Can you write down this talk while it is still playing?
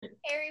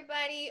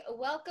everybody.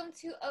 Welcome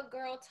to A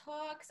Girl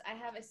Talks. I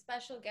have a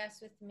special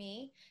guest with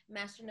me,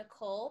 Master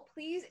Nicole.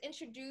 Please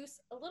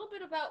introduce a little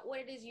bit about what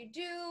it is you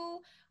do,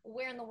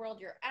 where in the world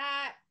you're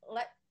at.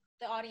 Let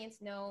the audience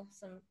know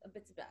some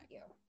bits about you.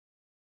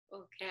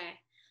 Okay.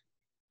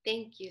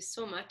 Thank you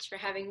so much for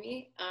having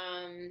me.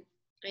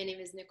 My name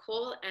is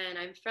Nicole, and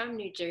I'm from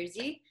New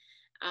Jersey.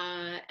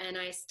 And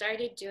I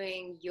started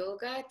doing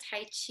yoga,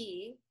 Tai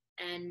Chi,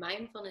 and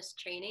mindfulness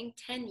training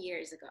 10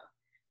 years ago.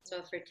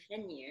 So for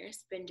 10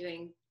 years, been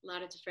doing a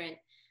lot of different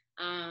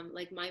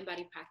like mind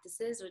body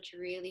practices, which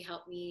really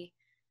helped me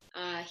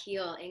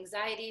heal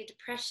anxiety,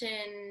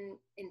 depression,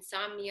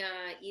 insomnia,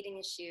 eating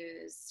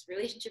issues,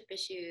 relationship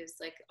issues,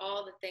 like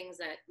all the things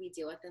that we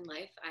deal with in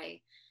life.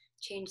 I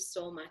changed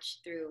so much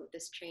through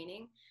this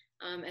training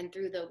and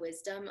through the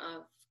wisdom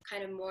of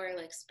kind of more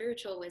like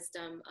spiritual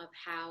wisdom of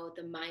how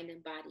the mind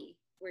and body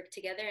work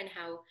together and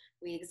how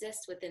we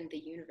exist within the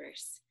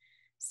universe.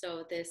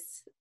 So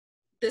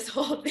this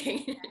whole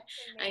thing, That's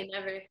I amazing.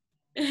 never.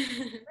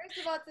 First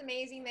of all, it's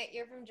amazing that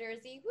you're from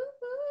Jersey.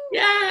 Woo-hoo!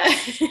 Yeah.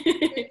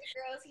 Jersey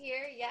girls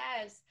here.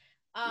 Yes.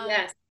 Um,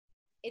 Yes.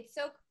 it's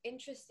so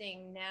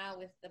interesting now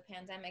with the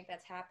pandemic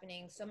that's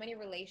happening. So many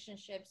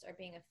relationships are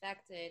being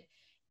affected,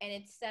 and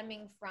it's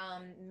stemming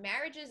from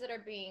marriages that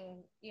are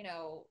being,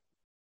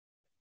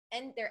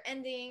 and they're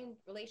ending,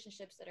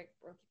 relationships that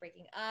are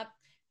breaking up,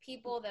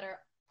 people that are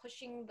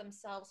pushing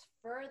themselves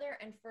further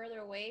and further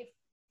away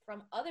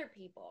from other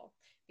people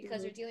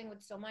because they're Mhm. dealing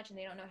with so much and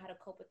they don't know how to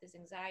cope with this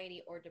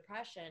anxiety or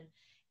depression.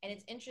 And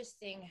it's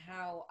interesting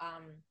how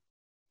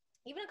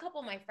even a couple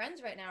of my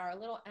friends right now are a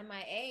little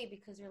MIA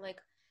because they're like,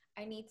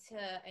 I need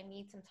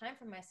some time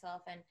for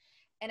myself.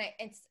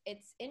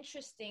 It's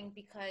interesting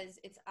because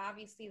it's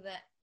obviously the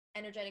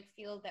energetic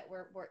field that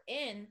we're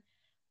in,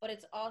 but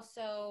it's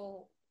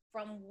also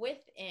from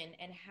within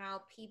and how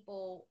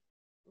people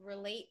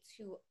relate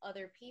to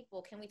other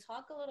people. Can we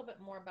talk a little bit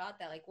more about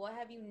that? Like, what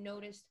have you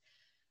noticed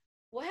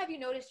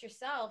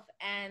yourself,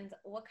 and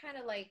what kind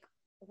of like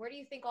where do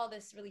you think all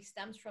this really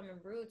stems from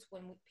and roots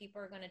when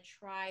people are going to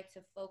try to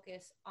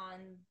focus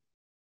on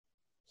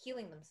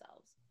healing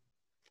themselves?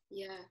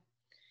 Yeah.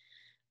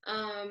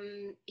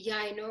 Yeah,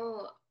 I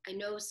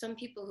know some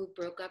people who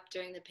broke up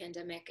during the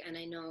pandemic, and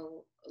I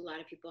know a lot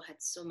of people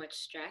had so much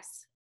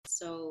stress.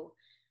 So,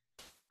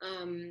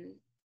 um,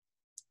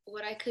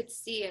 what I could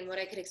see and what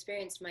I could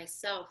experience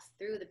myself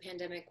through the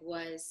pandemic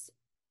was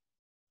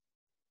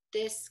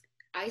this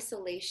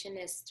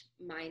isolationist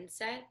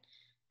mindset.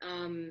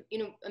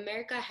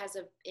 America has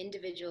an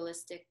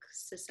individualistic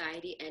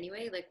society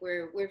anyway. Like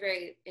we're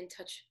very in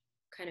touch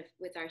kind of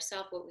with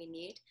ourselves, what we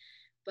need.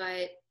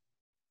 But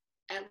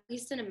at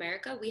least in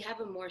America, we have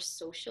a more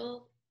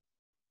social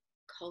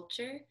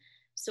culture.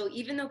 So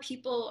even though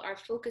people are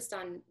focused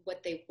on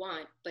what they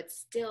want, but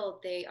still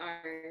they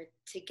are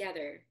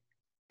together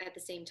at the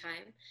same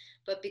time.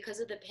 But because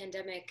of the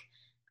pandemic,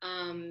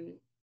 um,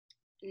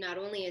 not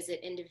only is it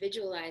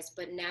individualized,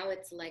 but now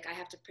it's like I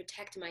have to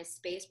protect my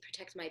space,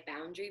 protect my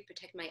boundary,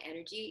 protect my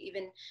energy.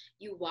 Even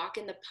you walk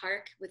in the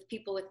park with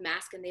people with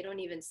masks and they don't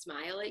even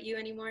smile at you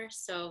anymore.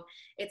 So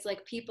it's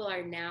like people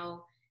are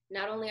now,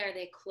 not only are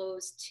they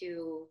closed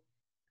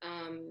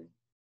um,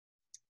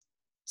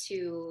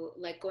 to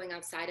like going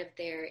outside of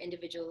their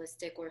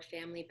individualistic or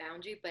family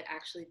boundary, but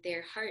actually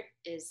their heart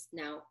is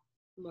now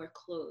more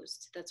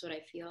closed. That's what I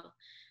feel.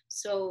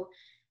 So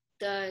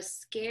the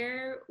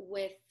scare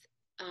with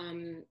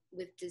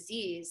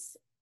disease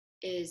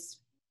is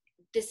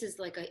this is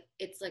like a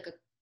it's like a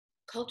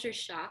culture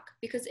shock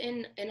because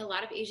in a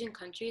lot of Asian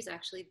countries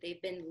actually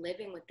they've been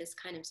living with this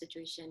kind of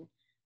situation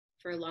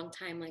for a long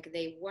time. Like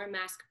they wore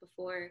masks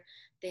before,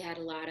 they had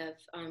a lot of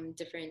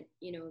different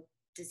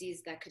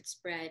disease that could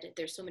spread.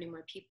 There's so many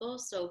more people,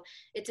 so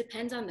it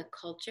depends on the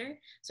culture.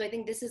 So I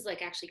think this is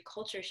like actually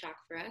culture shock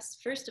for us.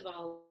 First of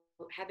all,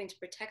 having to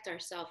protect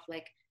ourselves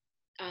like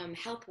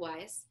health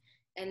wise,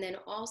 and then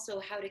also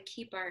how to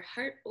keep our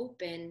heart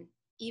open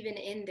even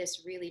in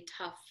this really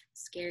tough,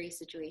 scary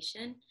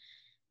situation.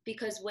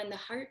 Because when the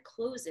heart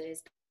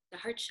closes, the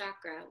heart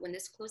chakra, when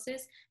this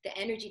closes, the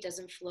energy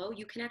doesn't flow,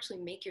 you can actually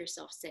make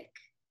yourself sick.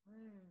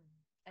 Mm.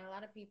 And a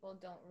lot of people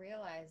don't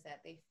realize that.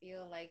 They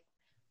feel like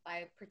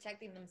by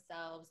protecting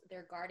themselves,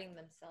 they're guarding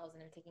themselves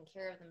and they're taking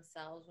care of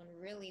themselves when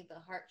really the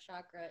heart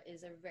chakra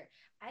is a very,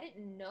 I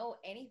didn't know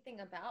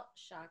anything about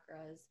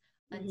chakras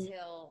Mm-hmm.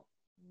 until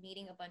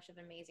meeting a bunch of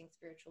amazing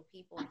spiritual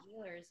people and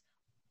healers,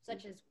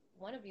 such as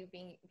one of you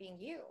being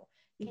you.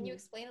 Can you Mm-hmm.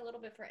 explain a little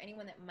bit for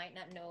anyone that might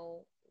not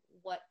know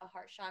what a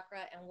heart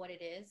chakra and what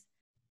it is?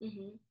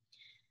 Mm-hmm.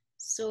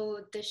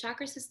 So the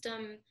chakra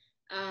system,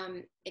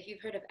 if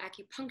you've heard of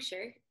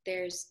acupuncture,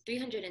 there's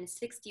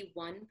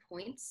 361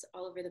 points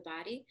all over the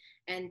body,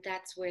 and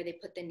that's where they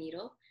put the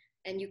needle.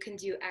 And you can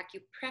do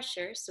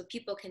acupressure, so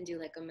people can do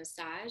like a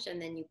massage,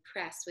 and then you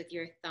press with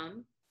your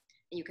thumb,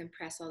 and you can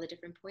press all the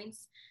different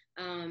points.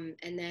 And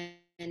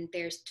then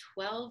there's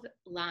 12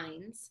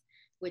 lines,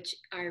 which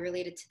are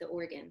related to the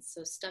organs,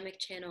 so stomach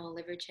channel,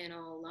 liver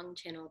channel, lung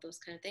channel, those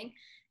kind of thing.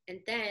 And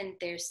then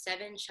there's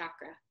seven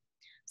chakra.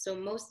 So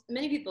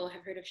many people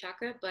have heard of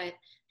chakra, but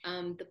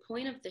the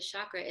point of the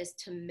chakra is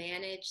to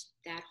manage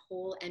that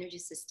whole energy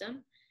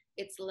system.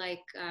 It's like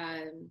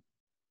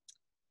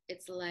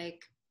it's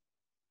like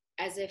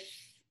as if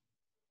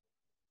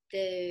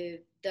the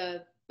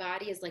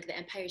body is like the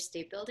Empire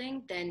State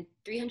Building, then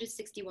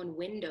 361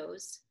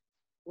 windows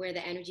where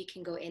the energy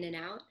can go in and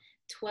out,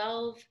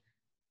 12,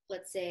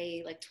 let's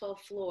say like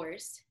 12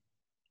 floors,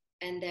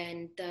 and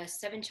then the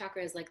seven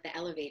chakra is like the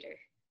elevators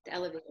that I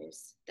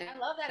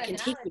love that can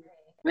take analogy. you.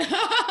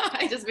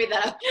 I just made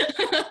that up.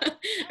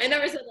 I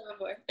never said that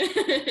before.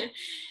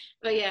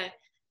 But yeah,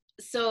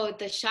 so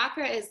the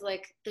chakra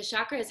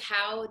is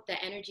how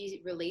the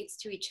energy relates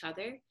to each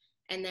other,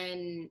 and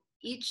then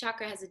each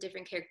chakra has a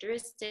different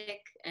characteristic,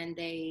 and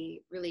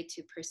they relate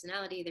to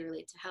personality, they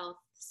relate to health.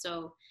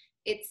 So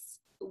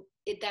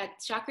that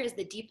chakra is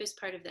the deepest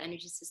part of the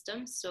energy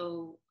system,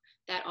 so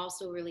that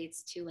also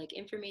relates to like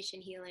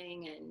information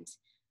healing, and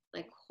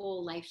like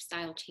whole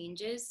lifestyle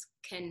changes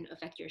can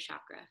affect your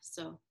chakra.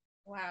 So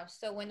Wow.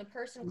 So when the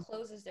person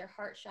closes their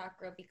heart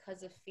chakra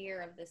because of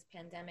fear of this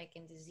pandemic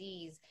and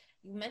disease,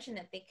 you mentioned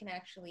that they can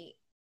actually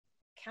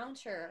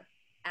counteract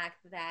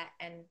that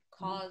and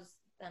cause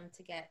them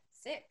to get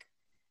sick.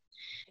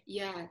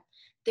 yeah,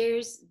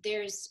 there's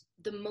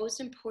the most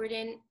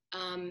important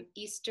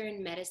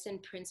Eastern medicine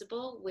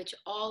principle, which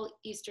all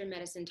Eastern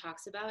medicine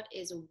talks about,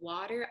 is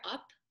water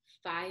up,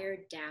 fire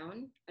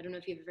down. I don't know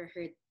if you've ever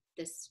heard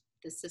this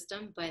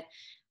system, but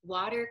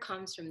water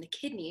comes from the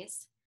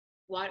kidneys.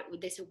 Water,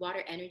 they say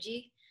water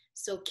energy.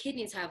 So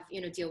kidneys have,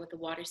 deal with the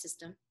water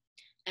system,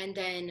 and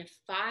then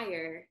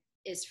fire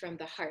is from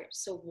the heart.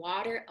 So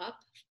water up,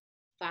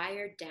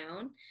 fire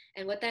down,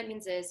 and what that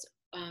means is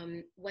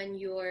when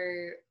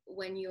your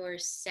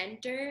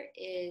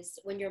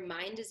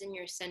mind is in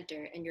your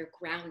center and you're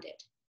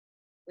grounded,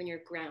 when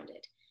you're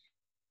grounded,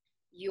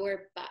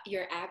 your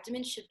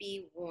abdomen should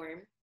be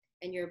warm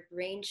and your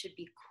brain should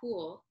be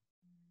cool,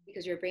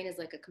 because your brain is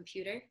like a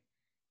computer.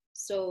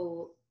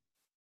 So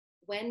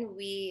when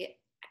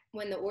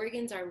the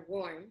organs are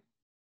warm,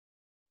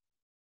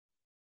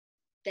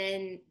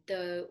 then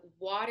the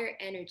water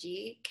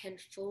energy can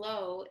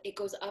flow. It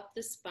goes up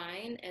the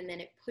spine, and then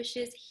it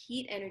pushes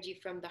heat energy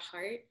from the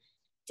heart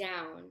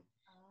down.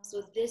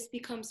 So this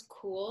becomes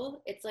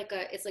cool. It's like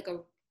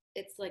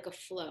a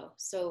flow.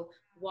 So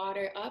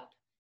water up,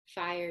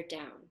 fire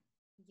down.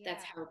 Yeah.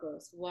 That's how it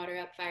goes. Water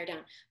up, fire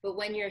down. But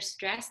when you're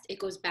stressed, it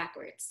goes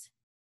backwards.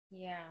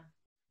 Yeah.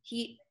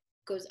 Heat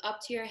goes up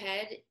to your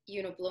head,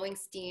 blowing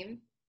steam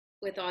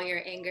with all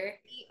your anger.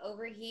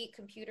 Overheat,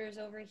 computers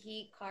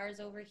overheat,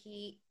 cars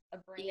overheat, a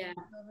brain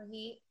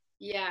overheat.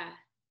 Yeah.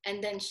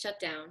 And then shut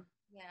down.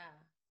 Yeah.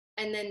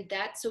 And then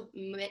so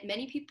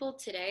many people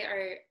today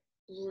are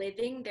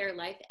living their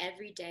life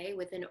every day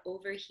with an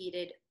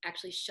overheated,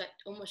 actually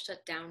almost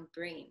shut down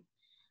brain,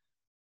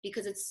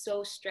 because it's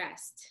so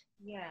stressed.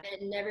 Yeah.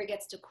 And it never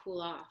gets to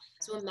cool off.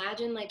 So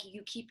imagine like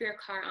you keep your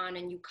car on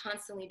and you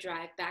constantly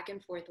drive back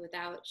and forth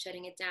without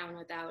shutting it down,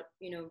 without,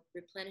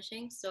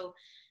 replenishing. So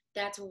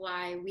that's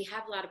why we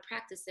have a lot of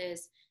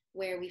practices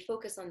where we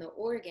focus on the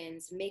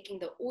organs, making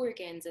the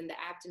organs and the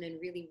abdomen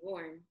really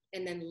warm,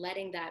 and then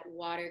letting that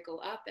water go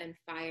up and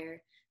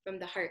fire from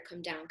the heart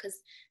come down. Because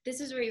this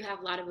is where you have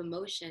a lot of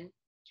emotion.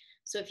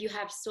 So if you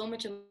have so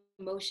much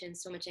emotion,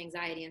 so much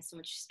anxiety, and so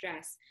much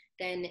stress,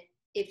 then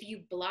if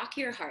you block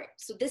your heart,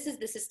 so this is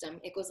the system,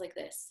 it goes like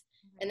this.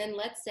 Mm-hmm. And then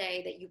let's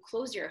say that you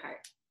close your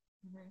heart.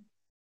 Mm-hmm.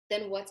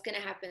 Then what's going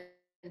to happen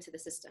to the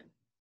system?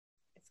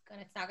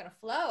 It's not gonna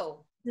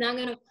flow. It's not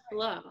gonna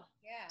flow.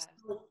 Yeah.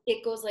 So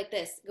it goes like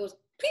this. It goes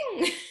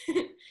ping.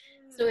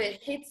 So it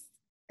hits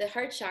the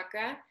heart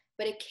chakra,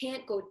 but it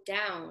can't go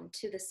down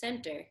to the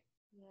center.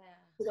 Yeah.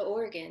 To the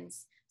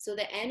organs. So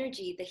the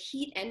energy, the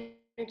heat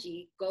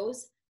energy,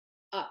 goes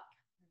up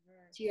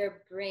to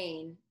your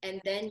brain, and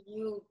then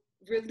you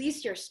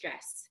release your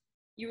stress.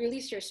 You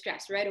release your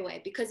stress right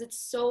away because it's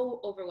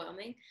so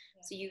overwhelming.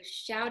 Yeah. So you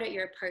shout at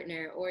your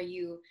partner, or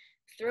you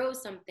throw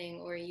something,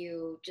 or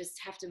you just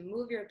have to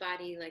move your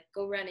body, like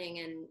go running,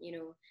 and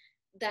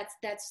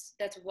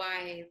that's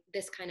why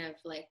this kind of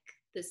like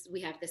this,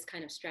 we have this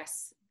kind of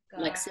stress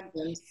like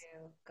symptoms.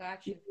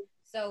 Got you.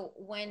 So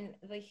when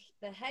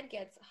the head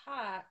gets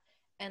hot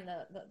and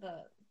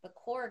the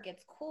core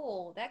gets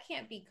cool, that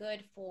can't be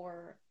good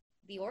for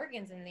the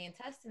organs and the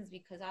intestines,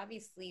 because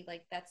obviously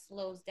like that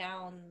slows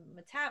down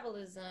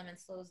metabolism and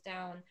slows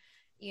down,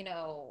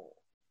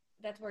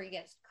 that's where you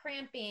get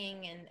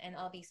cramping and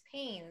all these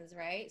pains,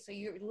 right? So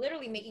you're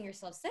literally making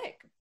yourself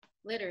sick.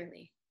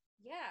 Literally.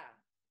 Yeah.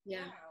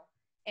 Wow.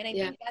 And I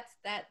think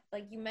that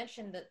like you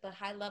mentioned, that the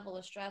high level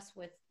of stress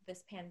with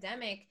this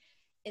pandemic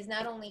is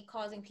not only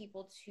causing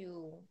people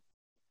to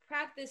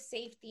practice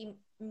safety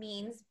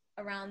means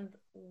around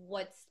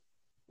what's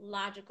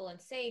logical and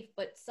safe,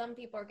 but some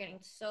people are getting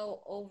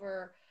so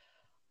over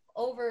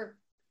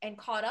and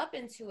caught up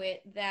into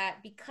it that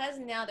because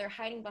now they're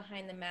hiding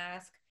behind the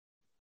mask,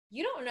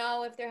 you don't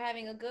know if they're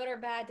having a good or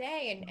bad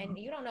day, and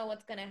you don't know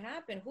what's going to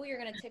happen, who you're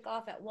going to tick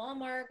off at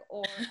Walmart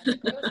or at the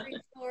grocery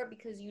store,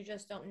 because you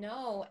just don't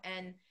know.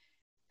 And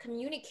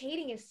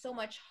communicating is so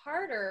much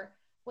harder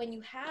when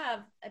you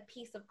have a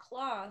piece of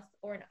cloth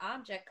or an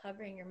object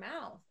covering your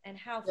mouth, and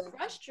how Yeah.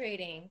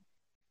 frustrating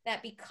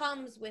that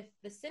becomes with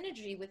the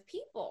synergy with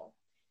people,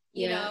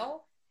 you Yeah.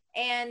 know?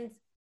 And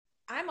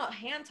I'm a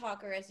hand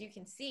talker, as you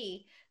can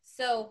see.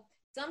 So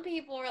some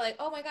people are like,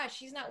 oh my gosh,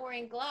 she's not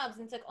wearing gloves.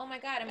 And it's like, oh my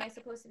God, am I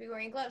supposed to be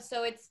wearing gloves?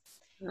 So it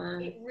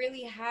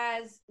really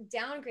has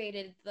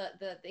downgraded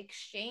the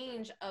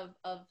exchange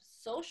of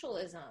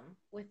socialism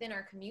within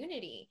our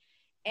community.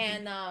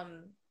 And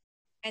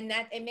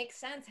that it makes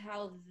sense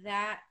how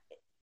that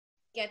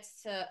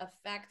gets to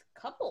affect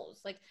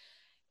couples. Like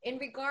in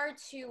regard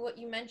to what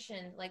you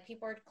mentioned, like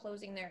people are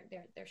closing their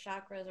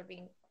chakras or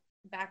being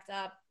backed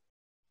up.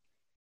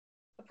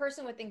 A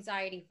person with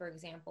anxiety, for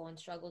example, and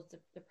struggles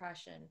with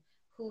depression,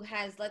 who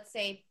has, let's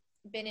say,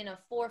 been in a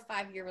 4 or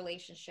 5 year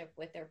relationship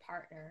with their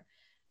partner,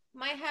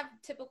 might have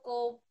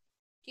typical,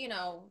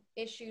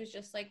 issues,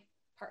 just like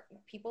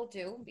people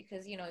do,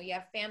 because, you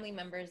have family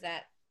members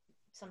that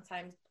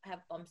sometimes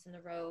have bumps in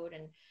the road,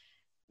 and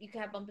you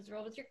can have bumps in the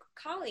road with your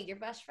colleague, your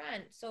best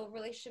friend. So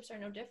relationships are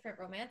no different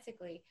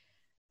romantically.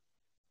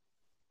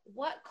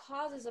 What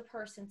causes a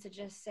person to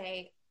just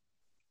say,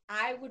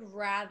 I would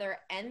rather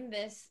end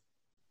this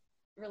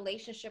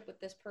relationship with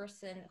this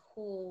person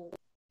who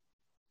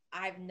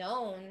I've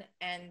known,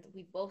 and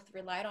we both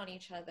relied on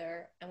each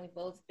other, and we've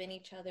both been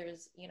each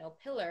other's,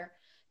 pillar,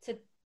 to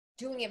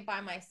doing it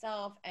by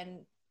myself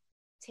and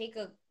take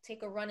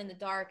a run in the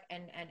dark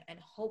and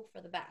hope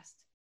for the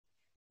best.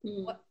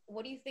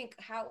 What do you think?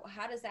 How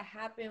does that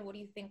happen? What do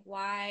you think?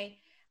 Why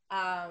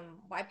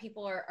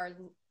people are,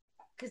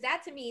 because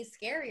that to me is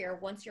scarier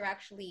once you're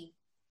actually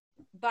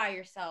by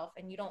yourself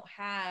and you don't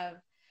have,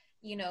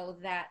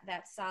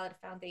 that solid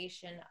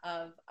foundation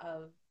of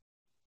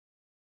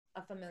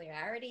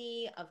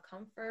familiarity, of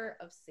comfort,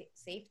 of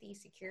safety,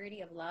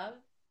 security, of love.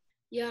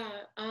 Yeah.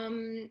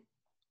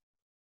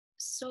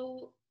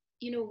 So,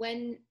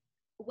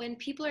 when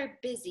people are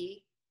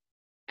busy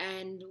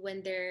and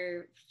when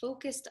they're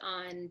focused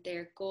on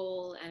their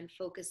goal and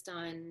focused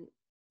on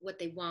what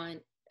they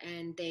want,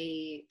 and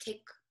they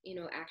take,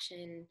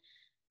 action,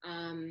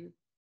 um,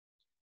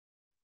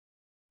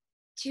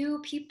 two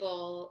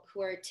people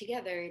who are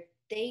together,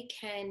 they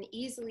can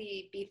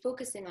easily be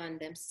focusing on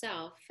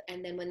themselves,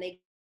 and then when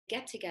they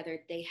get together,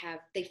 they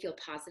feel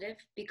positive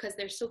because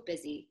they're so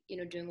busy,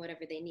 doing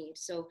whatever they need.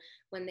 So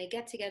when they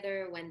get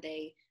together, when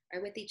they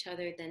are with each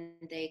other, then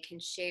they can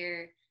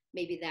share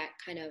maybe that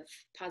kind of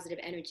positive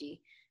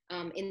energy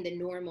in the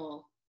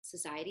normal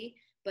society.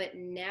 But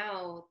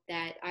now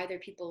that either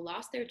people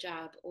lost their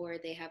job or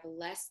they have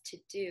less to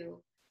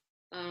do,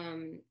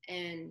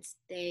 and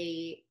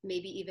they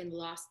maybe even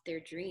lost their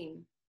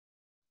dream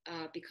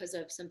because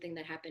of something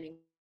that happened in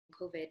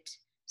COVID.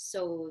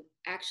 So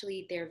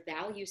actually, their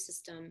value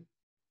system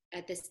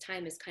at this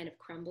time is kind of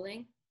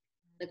crumbling.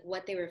 Like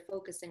what they were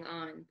focusing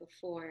on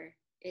before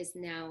is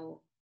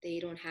now they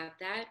don't have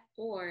that,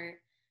 or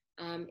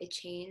it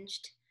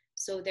changed.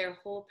 So their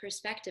whole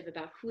perspective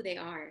about who they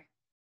are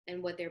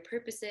and what their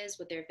purpose is,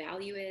 what their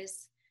value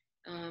is.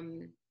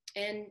 And,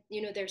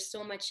 there's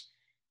so much,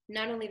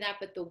 not only that,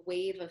 but the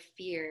wave of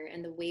fear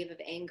and the wave of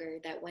anger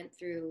that went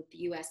through the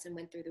US and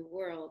went through the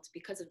world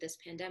because of this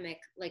pandemic.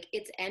 Like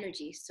it's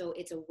energy. So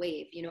it's a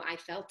wave, I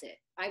felt it.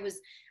 I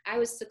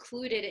was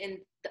secluded in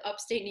the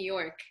upstate New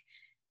York,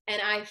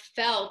 and I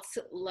felt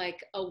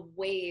like a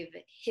wave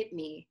hit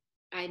me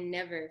I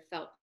never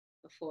felt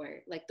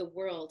before. Like the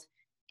world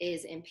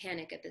is in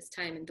panic at this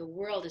time, and the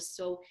world is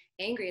so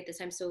angry at this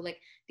time. So like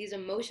these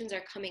emotions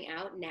are coming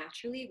out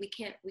naturally. We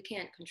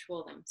can't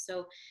control them.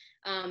 So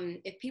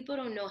if people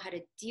don't know how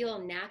to deal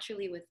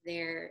naturally with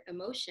their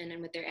emotion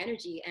and with their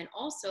energy, and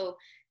also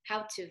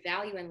how to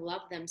value and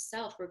love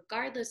themselves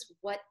regardless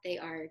what they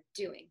are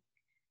doing,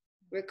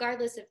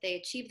 regardless if they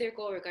achieve their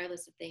goal,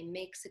 regardless if they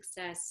make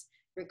success,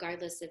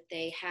 regardless if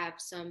they have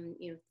some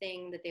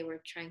thing that they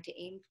were trying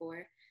to aim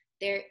for,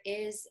 there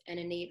is an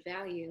innate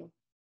value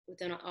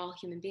within all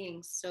human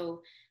beings.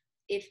 So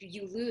if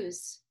you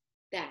lose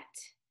that,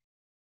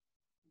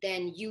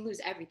 then you lose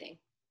everything.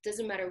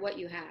 Doesn't matter what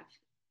you have.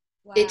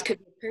 Wow. It could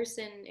be a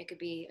person, it could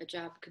be a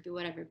job, it could be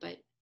whatever. But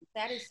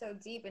that is so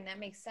deep, and that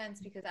makes sense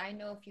because I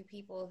know a few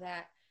people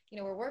that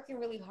were working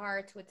really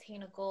hard to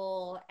attain a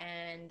goal,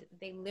 and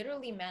they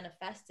literally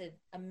manifested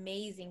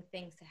amazing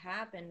things to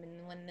happen.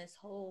 And when this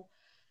whole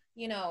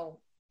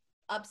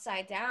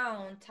upside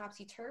down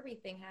topsy-turvy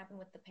thing happened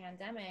with the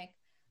pandemic,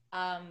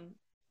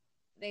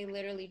 they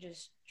literally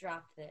just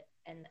dropped it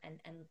and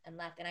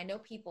left. And I know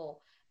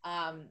people,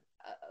 a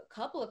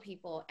couple of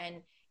people,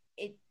 and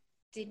it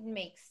didn't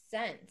make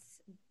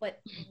sense.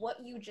 But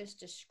what you just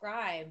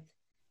described,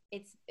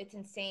 it's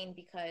insane,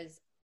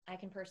 because I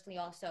can personally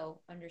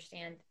also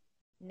understand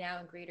now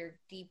in greater,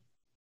 deep,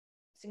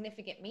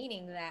 significant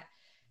meaning that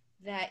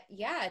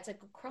yeah, it's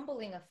like a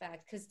crumbling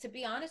effect. Because to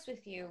be honest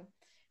with you,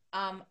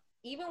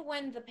 even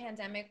when the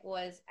pandemic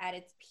was at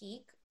its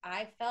peak,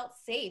 I felt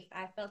safe,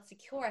 I felt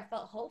secure, I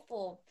felt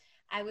hopeful.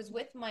 I was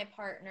with my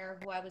partner,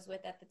 who I was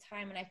with at the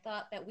time, and I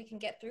thought that we can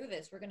get through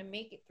this. We're going to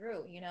make it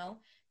through,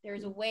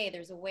 there's a way,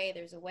 there's a way,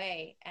 there's a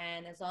way.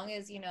 And as long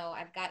as, you know,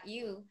 I've got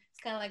you,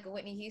 it's kind of like a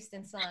Whitney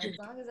Houston song. As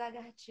long as I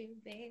got you,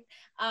 babe.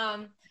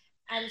 I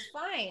was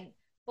fine.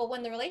 But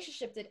when the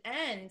relationship did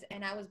end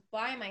and I was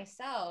by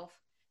myself,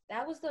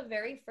 that was the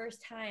very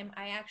first time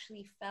I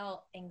actually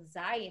felt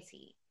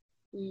anxiety.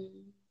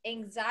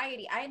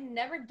 Anxiety. I had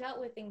never dealt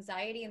with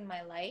anxiety in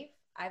my life.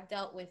 I've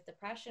dealt with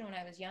depression when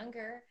I was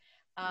younger.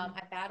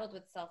 I battled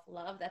with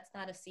self-love. That's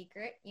not a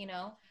secret, you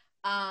know.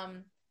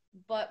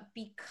 But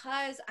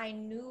because I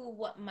knew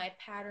what my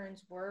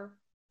patterns were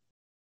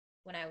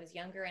when I was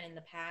younger and in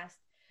the past,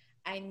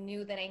 I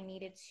knew that I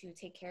needed to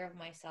take care of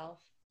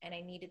myself and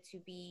I needed to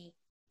be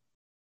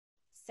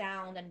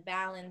sound and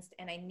balanced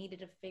and I needed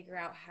to figure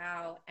out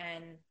how.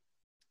 And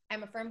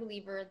I'm a firm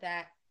believer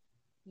that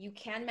you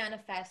can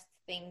manifest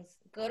things,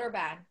 good or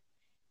bad.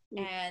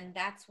 And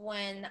that's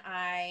when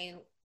I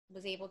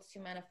was able to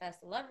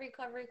manifest a love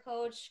recovery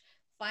coach,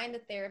 find a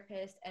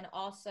therapist, and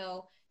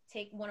also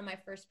take one of my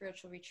first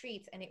spiritual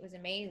retreats. And it was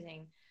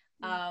amazing.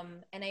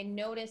 And I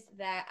noticed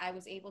that I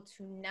was able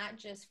to not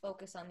just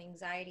focus on the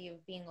anxiety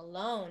of being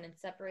alone and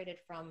separated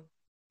from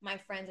my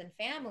friends and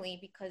family,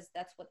 because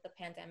that's what the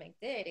pandemic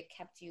did. It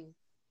kept you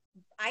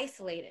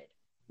isolated.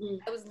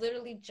 I was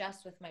literally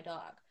just with my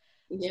dog.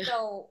 Yeah.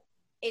 So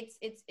it's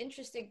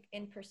interesting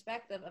in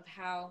perspective of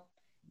how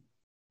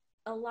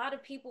a lot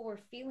of people were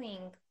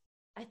feeling.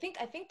 I think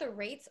the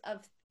rates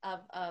of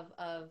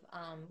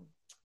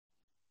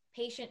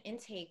patient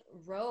intake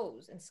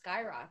rose and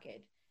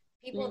skyrocketed.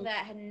 People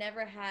that had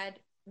never had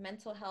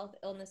mental health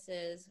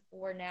illnesses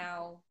were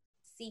now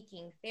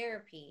seeking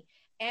therapy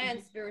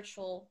and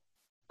spiritual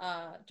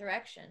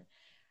direction.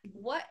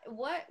 What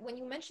when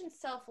you mention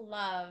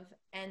self-love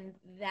and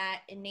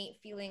that innate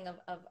feeling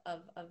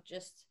of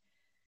just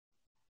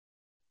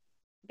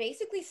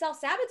basically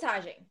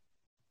self-sabotaging,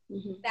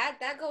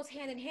 that goes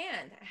hand in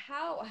hand.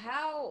 How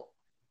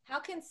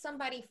can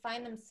somebody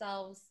find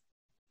themselves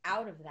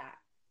out of that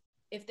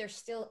if they're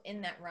still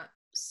in that run?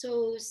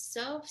 So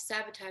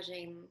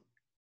self-sabotaging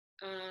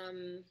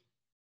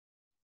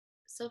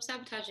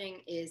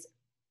is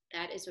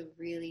a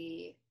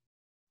really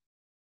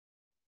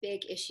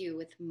big issue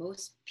with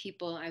most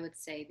people, I would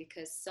say,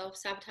 because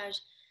self-sabotage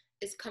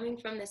is coming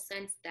from the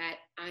sense that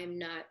I'm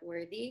not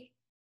worthy,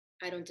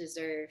 I don't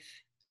deserve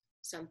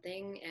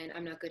something, and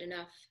I'm not good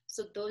enough.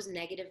 So those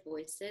negative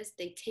voices,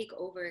 they take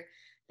over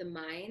the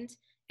mind.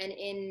 And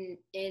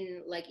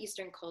in like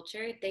Eastern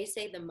culture, they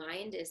say the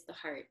mind is the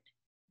heart.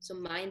 So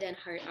mind and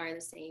heart are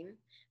the same.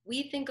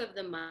 We think of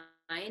the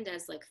mind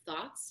as like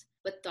thoughts,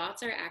 but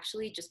thoughts are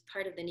actually just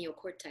part of the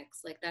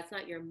neocortex. Like that's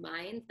not your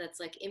mind, that's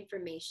like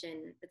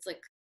information. It's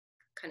like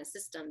kind of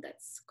system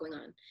that's going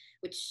on,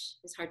 which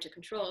is hard to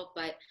control,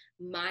 but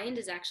mind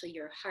is actually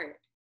your heart.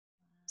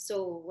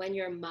 So when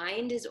your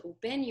mind is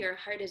open, your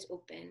heart is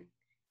open.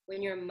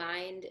 When your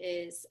mind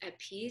is at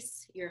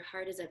peace, your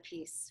heart is at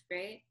peace,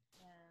 right?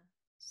 Yeah.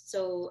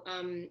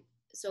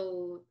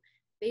 So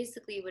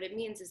basically what it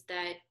means is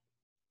that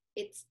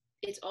it's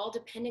all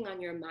depending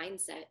on your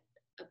mindset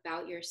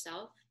about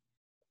yourself.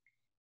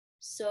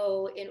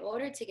 So in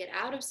order to get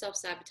out of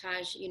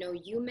self-sabotage, you know,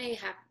 you may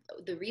have,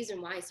 the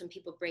reason why some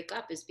people break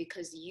up is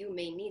because you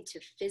may need to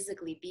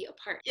physically be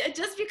apart. Yeah,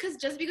 just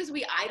because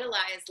we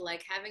idolize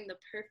like having the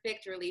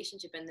perfect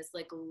relationship and this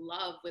like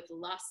love with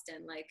lust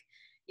and like,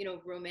 you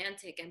know,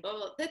 romantic and blah, blah,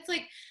 blah. That's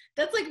like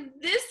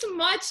this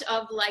much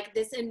of like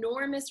this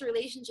enormous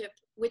relationship,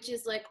 which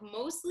is like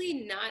mostly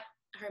not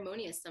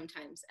harmonious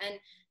sometimes. And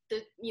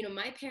you know,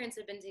 my parents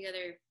have been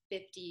together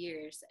 50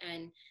 years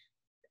and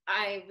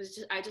I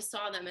just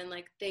saw them and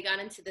like they got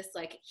into this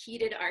like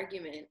heated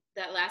argument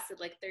that lasted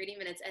like 30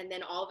 minutes and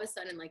then all of a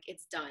sudden like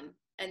it's done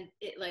and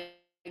it like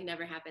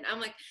never happened.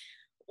 I'm like,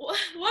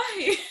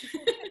 why?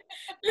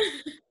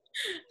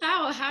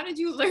 How did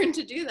you learn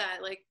to do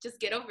that? Like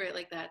just get over it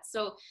like that.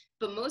 So,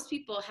 but most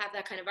people have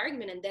that kind of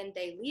argument and then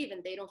they leave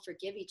and they don't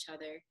forgive each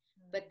other.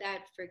 But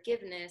that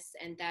forgiveness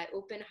and that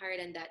open heart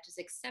and that just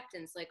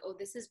acceptance, like, oh,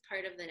 this is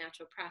part of the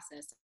natural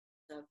process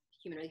of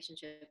human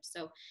relationships.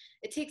 So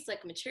it takes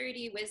like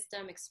maturity,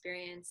 wisdom,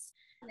 experience.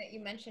 That you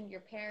mentioned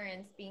your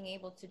parents being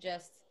able to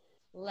just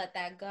let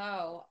that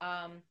go.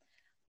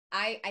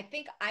 I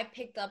think I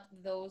picked up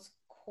those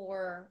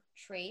core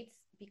traits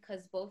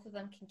because both of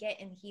them can get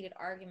in heated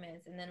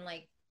arguments and then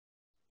like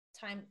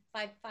 10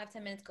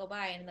 minutes go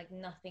by and like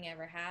nothing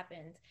ever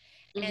happened.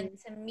 And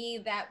to me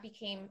that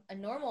became a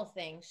normal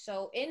thing.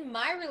 So in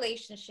my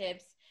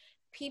relationships,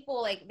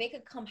 people like they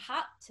could come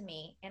hot to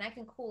me and I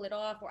can cool it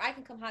off, or I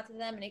can come hot to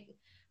them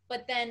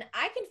but then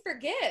I can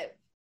forgive.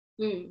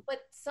 But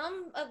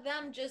some of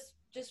them just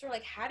were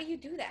like, how do you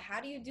do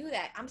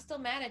that? I'm still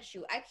mad at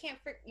you. I can't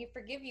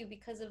forgive you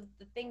because of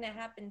the thing that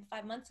happened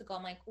 5 months ago.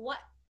 I'm like, what?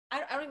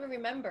 I don't even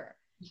remember,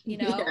 you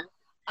know?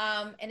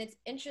 Yeah. And it's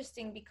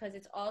interesting because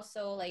it's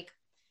also like,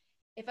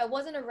 if I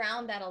wasn't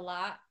around that a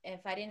lot,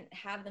 if I didn't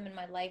have them in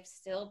my life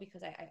still,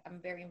 because I'm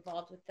very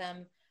involved with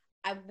them,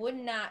 I would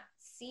not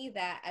see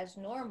that as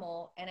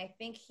normal. And I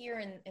think here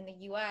in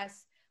the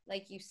US,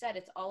 like you said,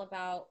 it's all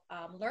about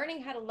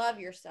learning how to love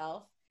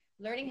yourself,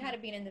 learning how to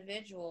be an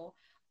individual,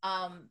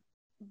 um,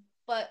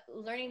 but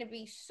learning to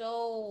be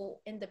so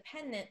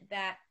independent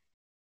that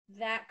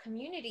that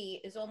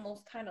community is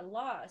almost kind of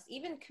lost.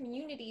 Even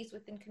communities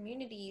within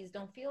communities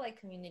don't feel like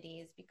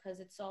communities because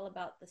it's all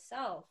about the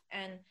self.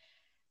 And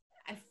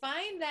I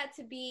find that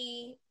to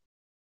be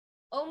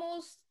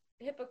almost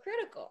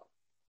hypocritical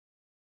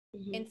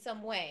Mm-hmm. in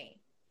some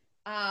way.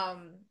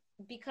 Um,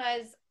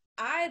 because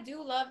I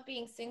do love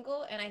being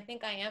single, and I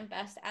think I am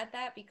best at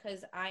that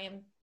because I am,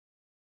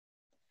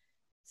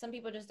 some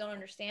people just don't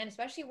understand,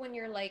 especially when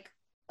you're like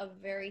a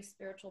very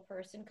spiritual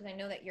person, because I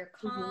know that you're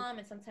Mm-hmm. calm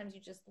and sometimes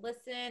you just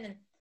listen,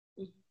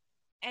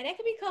 and it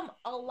can become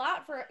a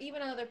lot for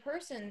even another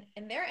person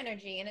in their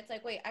energy, and it's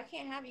like, wait, I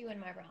can't have you in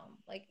my realm,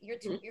 like you're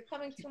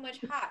coming too much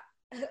hot.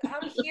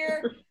 I'm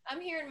here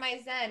in my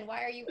zen,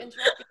 why are you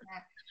interrupting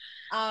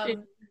that?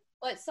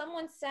 But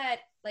someone said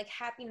like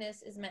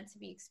happiness is meant to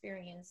be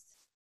experienced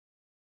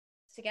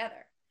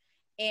together.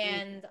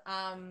 And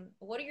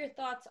what are your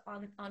thoughts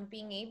on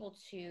being able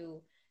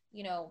to,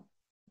 you know,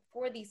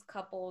 for these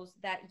couples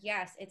that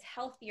yes, it's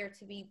healthier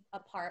to be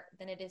apart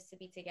than it is to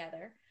be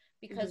together,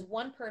 because Mm-hmm.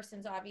 one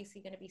person's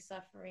obviously going to be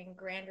suffering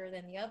grander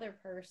than the other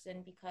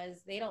person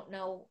because they don't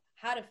know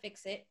how to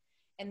fix it,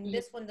 and Mm-hmm.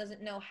 this one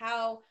doesn't know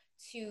how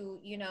to,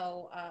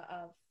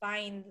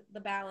 find the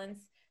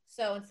balance.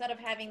 So instead of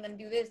having them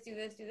do this, do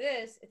this, do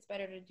this, it's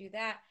better to do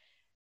that.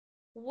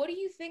 What do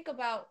you think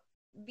about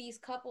these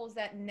couples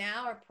that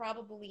now are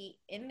probably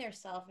in their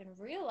self and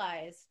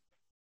realize,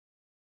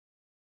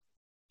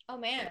 oh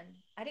man,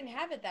 I didn't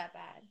have it that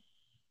bad?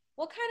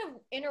 What kind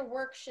of inner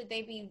work should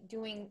they be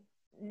doing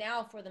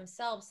now for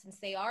themselves, since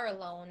they are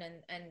alone,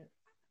 and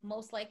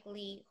most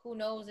likely, who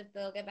knows if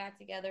they'll get back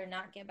together,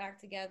 not get back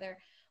together?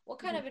 What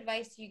kind Mm-hmm. of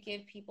advice do you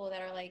give people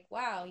that are like,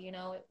 wow,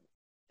 it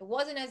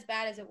wasn't as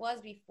bad as it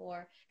was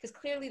before? Because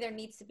clearly there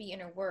needs to be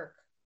inner work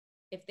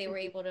if they were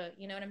Mm-hmm. able to,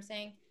 you know what I'm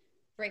saying,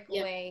 break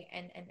Yeah. away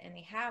and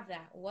they have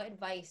that. What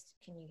advice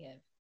can you give?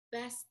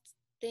 Best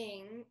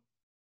thing,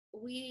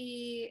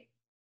 we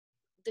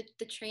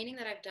the training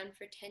that I've done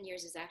for 10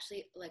 years is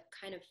actually like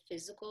kind of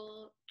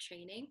physical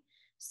training.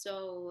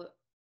 So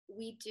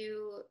we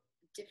do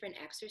different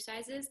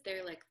exercises.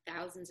 There are like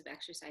thousands of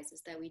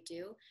exercises that we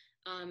do.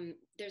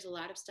 There's a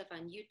lot of stuff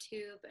on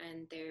YouTube,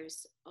 and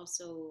there's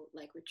also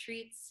like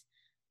retreats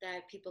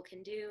that people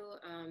can do.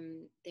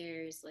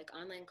 There's like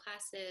online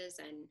classes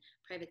and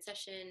private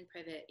session,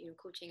 private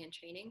coaching and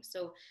training.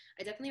 So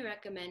I definitely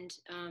recommend,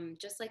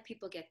 just like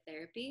people get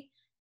therapy,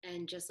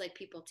 and just like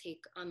people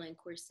take online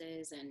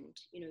courses, and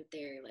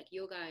they're like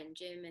yoga and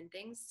gym and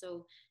things.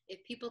 So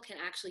if people can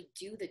actually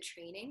do the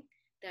training,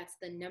 that's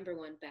the number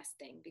one best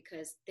thing,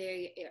 because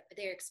they're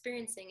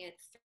experiencing it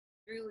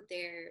through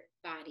their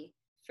body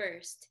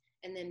first,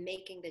 and then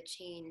making the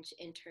change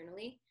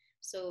internally.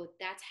 So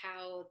that's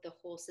how the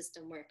whole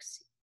system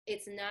works.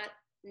 It's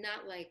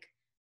not like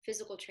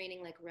physical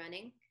training like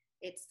running.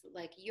 It's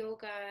like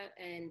yoga,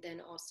 and then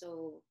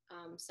also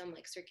some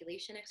like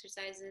circulation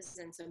exercises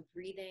and some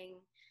breathing,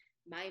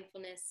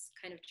 mindfulness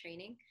kind of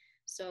training.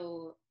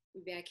 So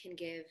maybe I can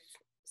give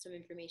some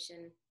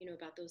information,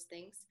 about those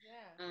things.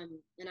 Yeah.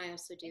 And I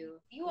also And do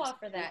you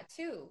offer massage. that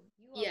too.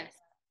 You offer Yes.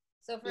 that.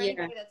 So for Yeah.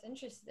 anybody that's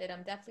interested,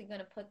 I'm definitely going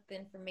to put the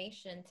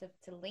information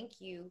to link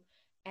you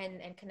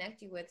and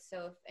connect you with.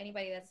 So if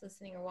anybody that's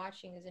listening or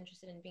watching is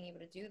interested in being able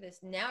to do this,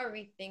 now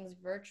everything's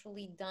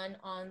virtually done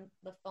on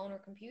the phone or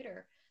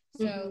computer.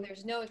 So Hmm.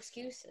 there's no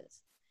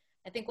excuses.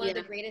 I think one of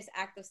the Yeah. greatest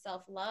acts of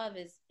self-love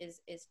is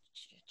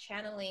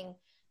channeling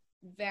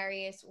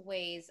various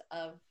ways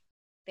of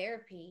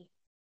therapy,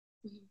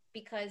 Hmm.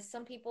 because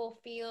some people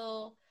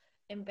feel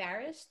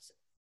embarrassed.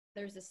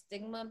 There's a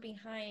stigma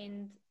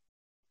behind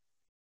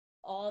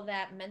all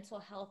that mental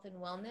health and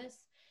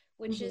wellness,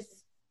 which Hmm.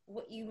 is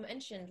what you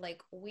mentioned.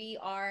 Like we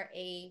are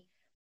a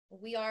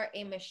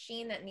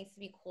machine that needs to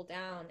be cooled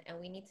down, and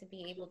we need to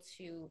be able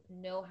to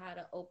know how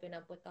to open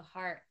up with the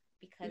heart,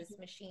 because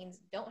machines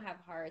don't have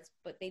hearts,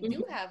 but they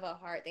do Hmm. have a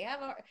heart. They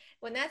have a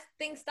when that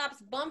thing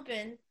stops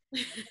bumping, the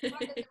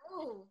heart doesn't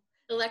move.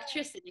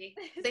 Electricity.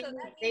 So They that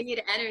need they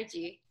needs need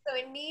energy. so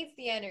it needs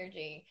the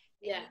energy.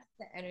 It Yeah. needs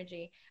the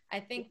energy.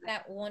 I think Yeah.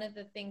 that one of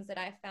the things that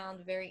I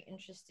found very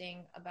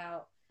interesting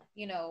about,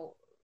 you know,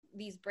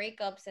 these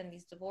breakups and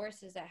these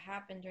divorces that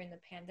happened during the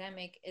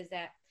pandemic is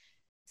that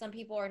some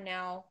people are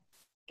now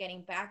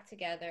getting back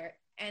together,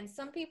 and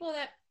some people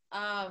that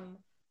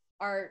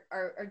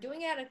are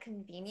doing it out of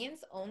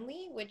convenience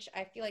only, which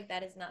I feel like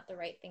that is not the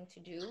right thing to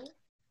do,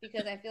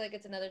 because I feel like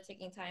it's another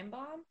ticking time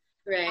bomb.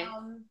 Right.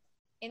 Um,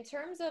 in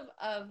terms of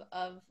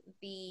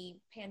the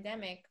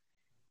pandemic,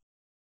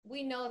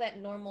 we know that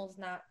normal is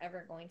not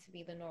ever going to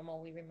be the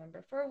normal we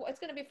remember. It's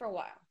going to be for a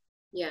while.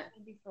 Yeah. It's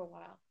going to be for a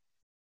while.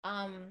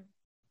 Um,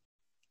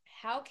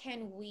 how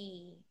can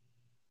we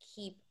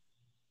keep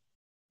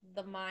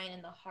the mind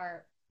and the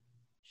heart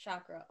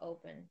chakra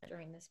open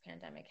during this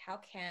pandemic? How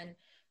can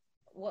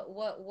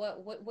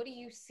what do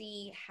you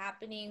see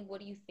happening? What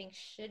do you think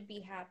should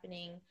be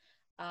happening,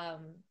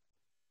 um,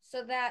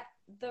 so that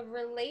the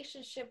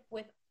relationship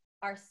with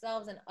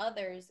ourselves and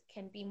others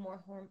can be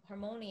more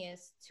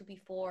harmonious to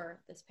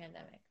before this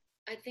pandemic?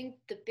 I think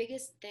the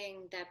biggest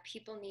thing that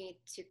people need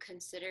to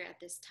consider at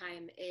this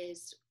time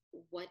is,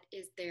 what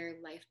is their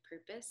life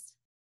purpose?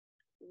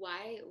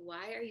 Why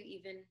are you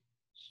even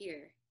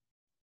here?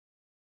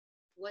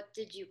 What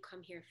did you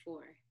come here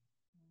for?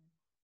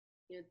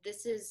 You know,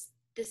 this is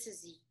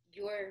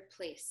your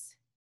place.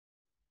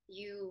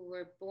 You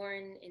were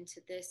born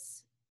into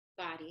this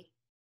body,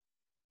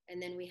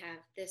 and then we have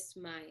this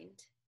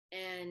mind,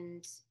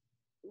 and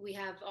we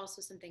have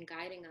also something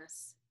guiding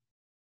us,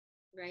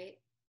 right?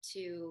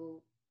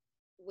 To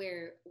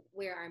where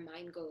our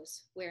mind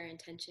goes, where our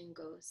intention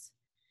goes.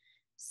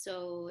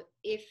 So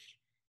if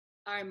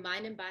our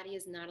mind and body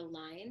is not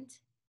aligned,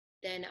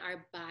 then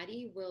our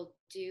body will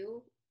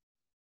do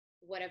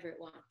whatever it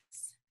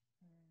wants.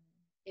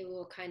 It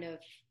will kind of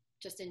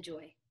just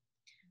enjoy.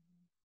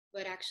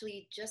 But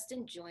actually, just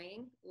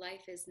enjoying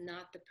life is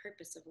not the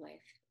purpose of life.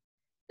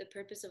 The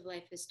purpose of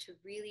life is to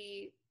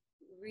really,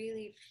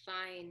 really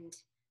find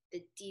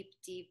the deep,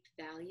 deep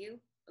value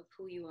of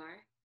who you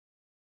are.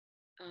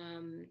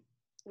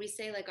 We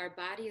say like our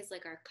body is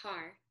like our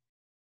car,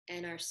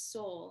 and our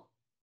soul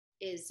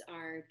is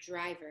our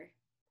driver,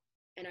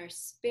 and our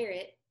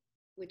spirit,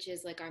 which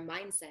is like our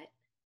mindset,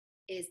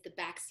 is the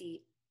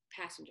backseat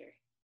passenger.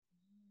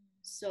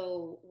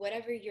 So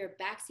whatever your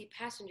backseat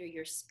passenger,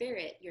 your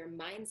spirit, your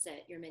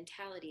mindset, your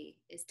mentality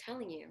is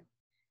telling you,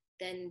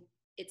 then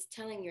it's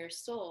telling your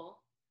soul,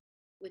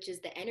 which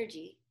is the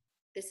energy.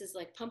 This is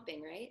like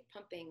pumping, right?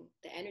 Pumping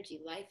the energy,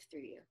 life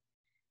through you.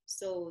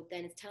 So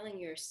then it's telling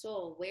your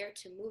soul where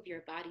to move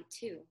your body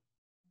to.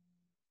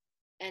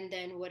 And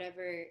then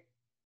whatever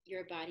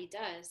your body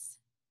does,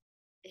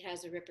 it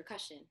has a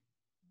repercussion.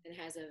 It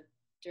has a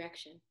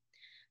direction.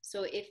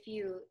 So if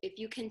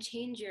you can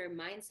change your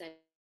mindset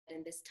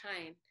in this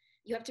time,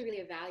 you have to really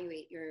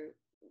evaluate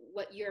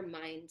what your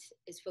mind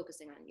is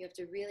focusing on. You have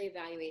to really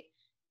evaluate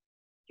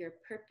your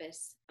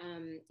purpose,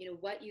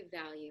 what you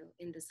value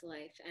in this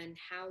life, and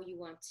how you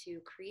want to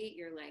create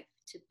your life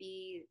to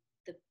be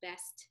the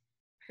best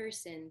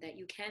person that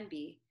you can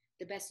be,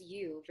 the best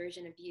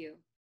version of you.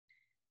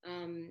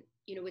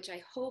 Which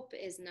I hope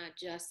is not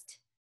just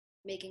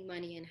making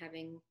money and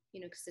having,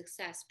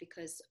 success,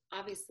 because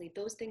obviously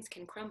those things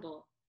can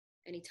crumble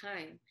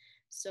anytime.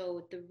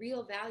 So the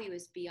real value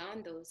is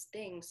beyond those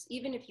things.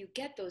 Even if you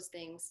get those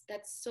things,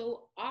 that's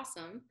so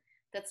awesome.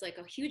 That's like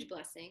a huge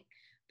blessing.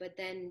 But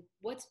then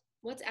what's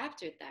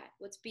after that?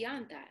 What's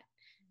beyond that?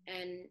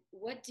 And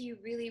what do you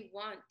really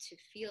want to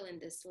feel in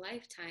this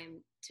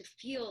lifetime, to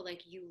feel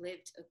like you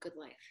lived a good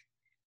life?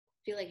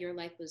 Feel like your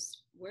life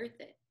was worth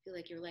it. Feel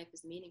like your life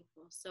was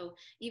meaningful. So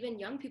even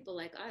young people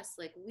like us,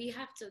 like we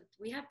have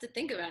to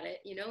think about it.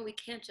 We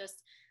can't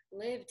just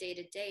live day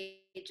to day,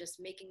 just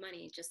making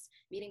money, just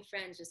meeting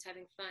friends, just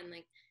having fun.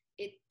 Like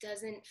it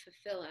doesn't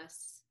fulfill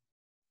us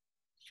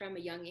from a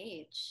young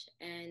age.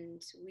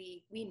 And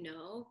we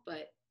know,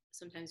 but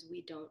sometimes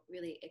we don't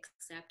really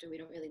accept, or we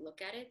don't really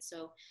look at it.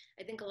 So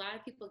I think a lot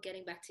of people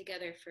getting back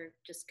together for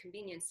just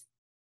convenience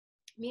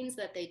means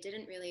that they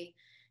didn't really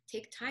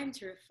take time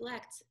to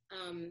reflect.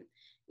 I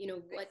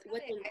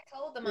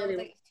told them, I was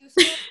like, it's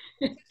too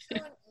soon. Too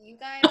soon. You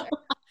guys are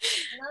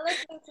not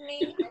listening to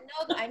me.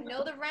 I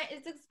know the rent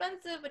is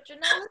expensive, but you're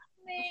not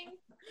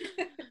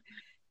listening.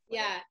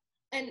 Yeah.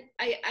 And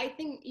I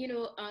think,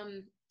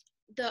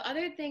 the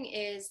other thing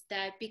is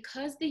that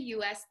because the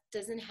US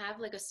doesn't have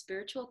like a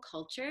spiritual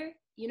culture,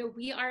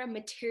 we are a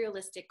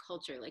materialistic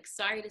culture. Like,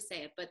 sorry to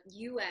say it, but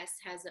US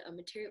has a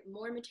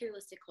more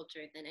materialistic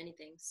culture than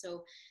anything.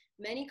 So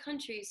many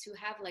countries who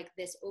have like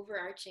this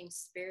overarching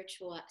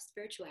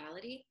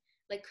spirituality,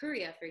 like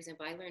Korea, for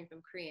example, I learned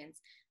from Koreans,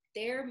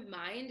 their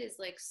mind is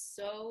like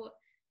so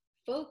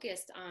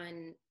focused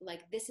on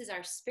like, this is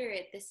our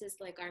spirit, this is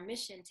like our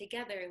mission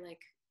together,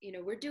 like,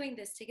 we're doing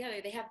this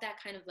together. They have that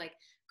kind of like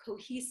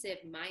cohesive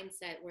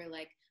mindset where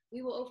like,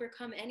 we will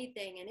overcome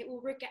anything and it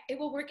will work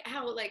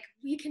out, like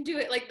we can do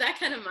it, like that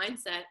kind of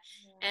mindset.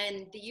 Yeah.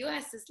 And the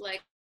US is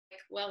like,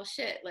 well,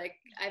 shit, like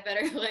I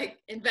better like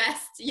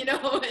invest, and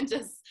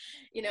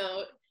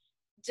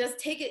just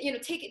take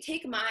it,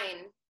 take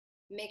mine,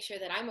 make sure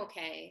that I'm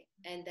okay.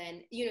 And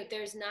then,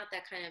 there's not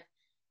that kind of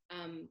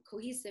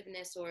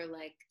cohesiveness or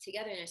like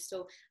togetherness.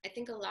 So I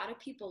think a lot of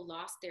people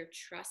lost their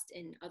trust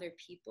in other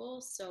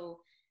people. So,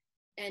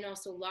 and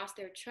also lost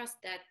their trust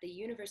that the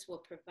universe will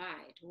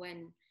provide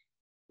when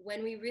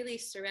we really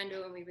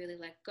surrender, when we really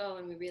let go,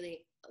 and we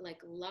really like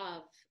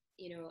love,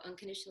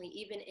 unconditionally,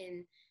 even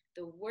in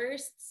the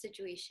worst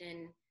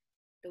situation,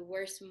 the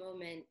worst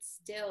moment,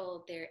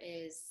 still there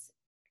is,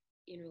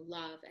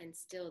 love, and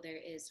still there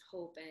is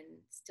hope, and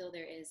still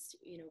there is,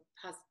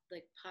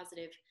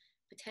 positive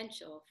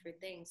potential for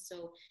things.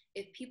 So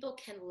if people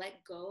can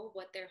let go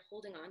what they're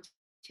holding on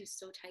to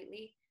so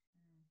tightly,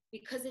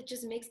 because it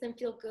just makes them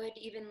feel good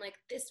even like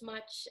this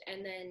much,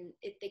 and then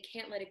if they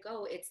can't let it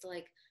go, it's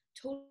like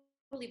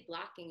totally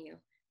blocking you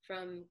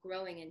from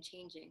growing and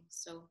changing.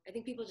 So I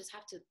think people just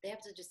have to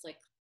just like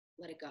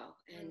let it go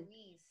and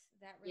release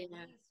that release.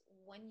 Yeah.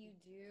 when you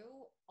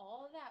do,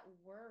 all that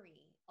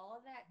worry,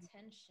 all that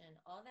tension,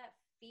 all that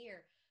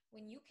fear,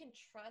 when you can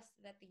trust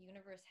that the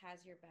universe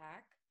has your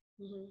back,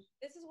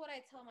 this is what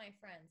I tell my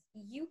friends.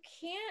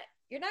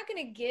 You're not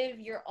going to give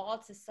your all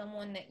to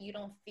someone that you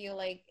don't feel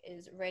like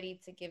is ready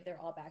to give their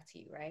all back to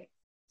you, right?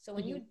 So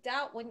when you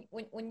doubt,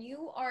 when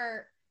you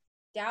are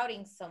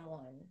doubting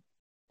someone,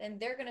 then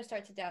they're going to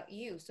start to doubt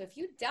you. So if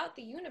you doubt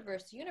the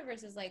universe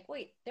is like,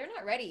 wait, they're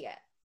not ready yet.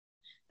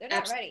 They're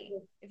not ready.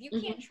 If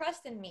you can't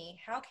trust in me,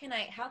 how can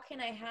I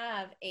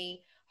have a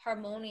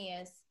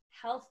harmonious,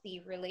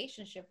 healthy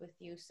relationship with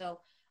you? So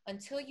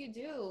until you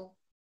do,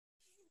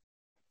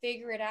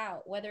 figure it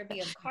out, whether it be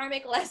a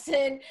karmic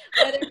lesson,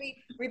 whether it be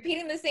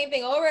repeating the same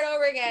thing over and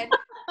over again.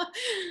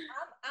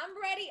 I'm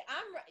ready.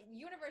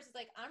 Universe is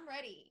like, I'm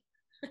ready.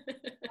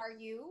 Are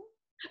you?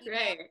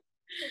 Right.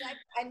 Because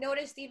I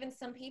noticed even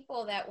some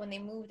people that when they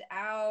moved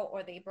out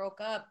or they broke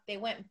up, they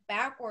went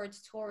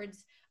backwards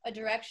towards a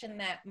direction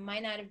that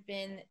might not have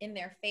been in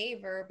their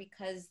favor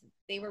because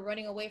they were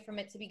running away from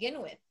it to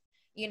begin with,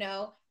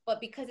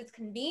 but because it's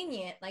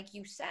convenient, like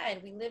you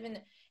said, we live in,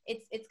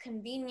 it's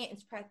convenient,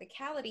 it's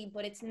practicality,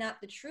 but it's not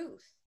the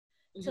truth.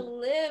 To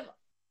live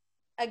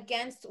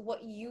against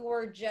what you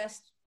were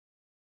just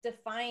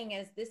defying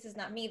as this is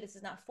not me, this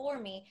is not for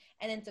me,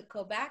 and then to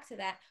go back to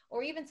that,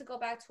 or even to go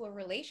back to a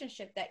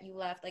relationship that you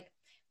left, like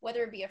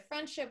whether it be a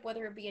friendship,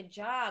 whether it be a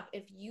job,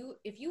 if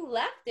you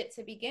left it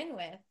to begin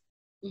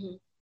with,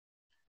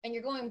 and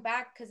you're going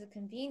back because of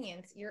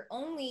convenience, you're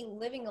only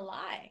living a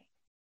lie.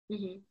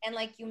 And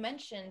like you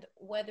mentioned,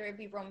 whether it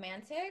be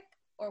romantic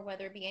or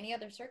whether it be any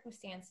other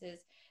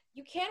circumstances,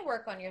 you can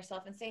work on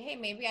yourself and say, hey,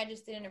 maybe I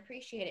just didn't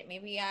appreciate it,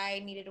 maybe I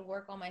needed to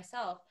work on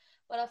myself.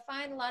 But I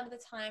find a lot of the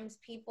times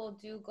people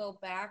do go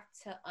back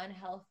to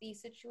unhealthy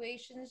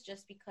situations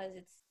just because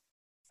it's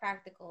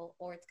practical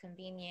or it's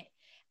convenient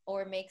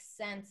or makes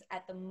sense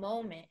at the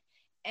moment.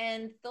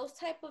 And those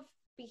type of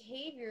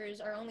behaviors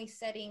are only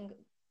setting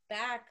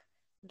back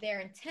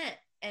their intent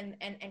and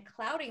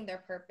clouding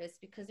their purpose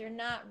because they're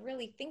not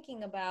really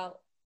thinking about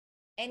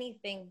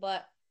anything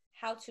but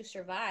how to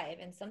survive.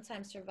 And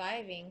sometimes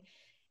surviving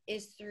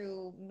is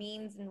through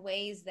means and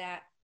ways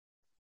that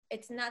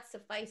it's not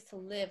suffice to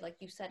live, like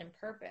you said, in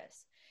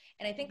purpose.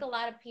 And I think a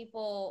lot of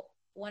people,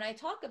 when I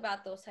talk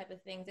about those type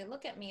of things, they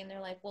look at me and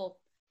they're like, well,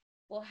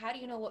 how do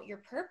you know what your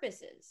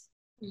purpose is?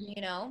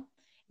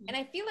 And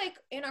I feel like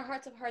in our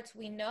hearts of hearts,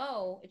 we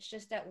know, it's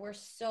just that we're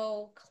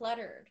so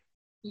cluttered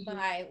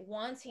by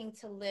wanting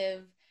to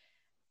live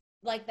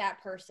like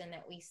that person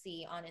that we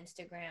see on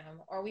Instagram,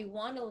 or we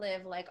want to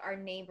live like our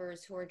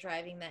neighbors who are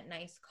driving that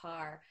nice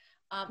car.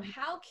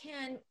 How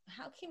can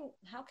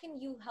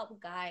you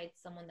help guide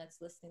someone that's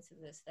listening to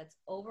this, that's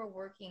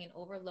overworking and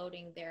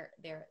overloading their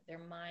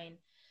mind,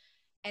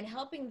 and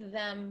helping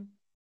them,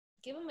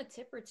 give them a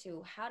tip or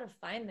two how to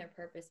find their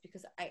purpose?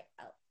 Because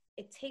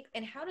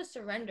and how to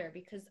surrender,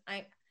 because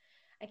I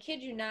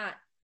kid you not,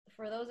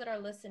 for those that are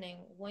listening,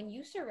 when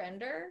you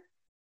surrender,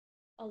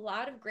 a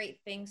lot of great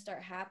things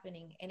start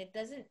happening. And it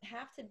doesn't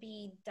have to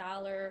be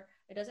dollar,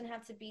 it doesn't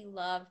have to be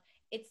love,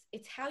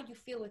 it's how you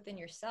feel within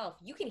yourself.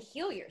 You can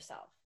heal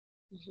yourself.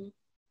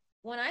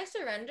 When I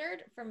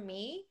surrendered, for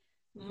me,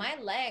 my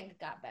leg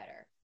got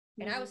better.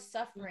 And I was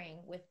suffering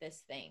with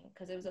this thing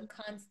because it was a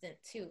constant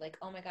too, like,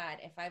 oh my God,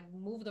 if I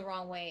move the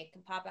wrong way, it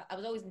can pop out. I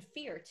was always in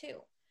fear too.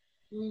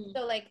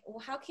 So like,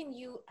 how can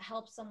you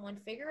help someone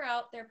figure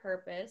out their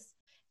purpose,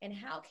 and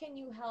how can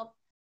you help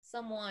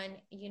someone,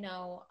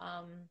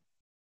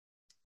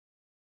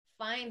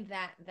 find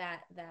that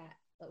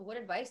what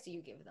advice do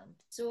you give them?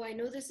 So I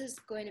know this is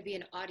going to be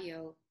an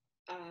audio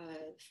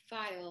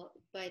file,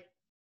 but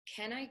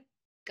can I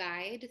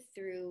guide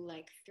through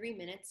like 3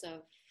 minutes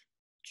of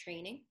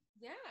training?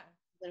 Yeah.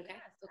 Is that okay?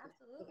 Yes, okay.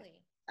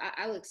 absolutely. Okay.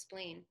 I'll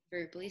explain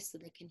verbally so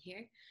they can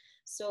hear.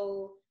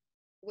 So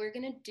we're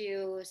going to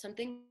do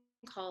something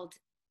called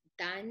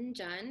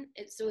danjan.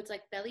 So it's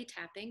like belly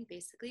tapping,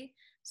 basically.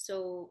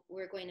 So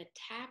we're going to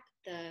tap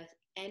the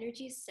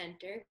energy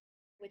center,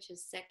 which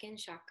is second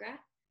chakra.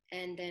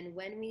 And then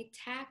when we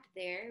tap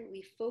there,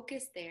 we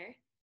focus there.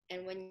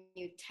 And when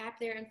you tap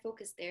there and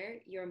focus there,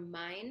 your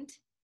mind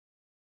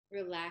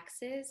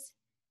relaxes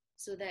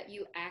so that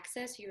you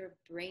access your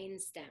brain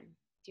stem.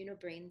 Do you know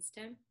brain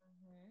stem?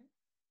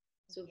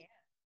 So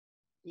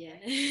yeah.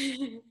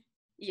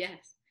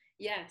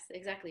 Yes,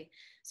 exactly.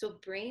 So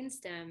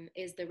brainstem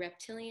is the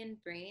reptilian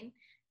brain,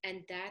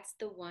 and that's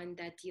the one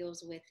that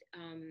deals with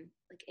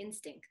like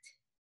instinct.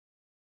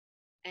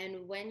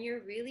 And when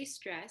you're really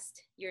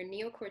stressed, your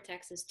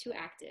neocortex is too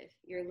active.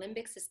 Your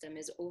limbic system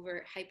is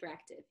over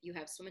hyperactive. You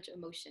have so much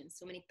emotion,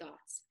 so many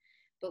thoughts.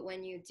 But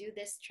when you do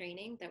this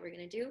training that we're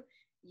going to do,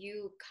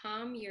 you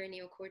calm your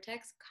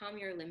neocortex, calm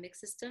your limbic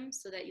system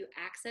so that you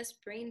access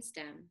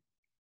brainstem,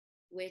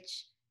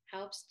 which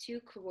helps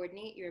to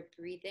coordinate your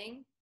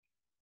breathing,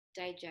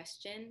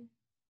 digestion,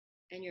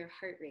 and your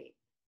heart rate.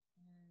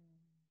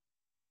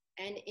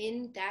 And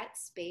in that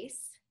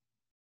space,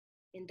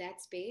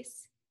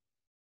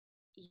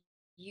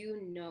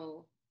 you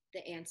know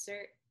the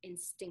answer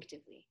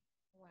instinctively.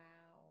 Wow.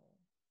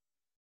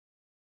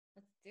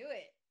 Do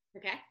it.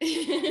 Okay.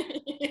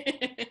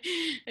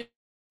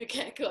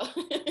 Okay, cool.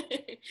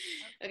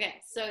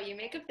 Okay, so you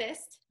make a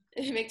fist.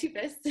 You make two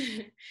fists.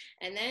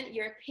 And then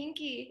your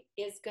pinky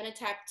is going to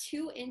tap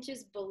 2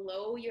 inches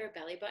below your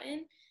belly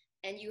button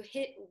and you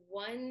hit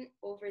one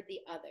over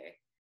the other.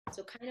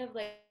 So kind of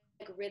like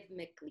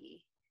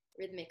rhythmically,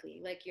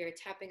 like you're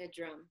tapping a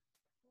drum.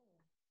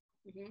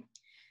 Mm-hmm.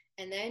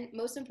 And then,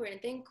 most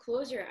important thing,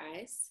 close your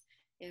eyes.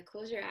 Yeah,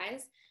 close your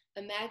eyes.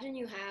 Imagine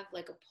you have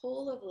like a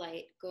pole of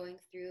light going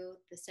through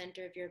the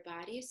center of your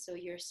body. So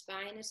your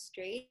spine is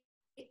straight.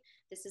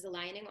 This is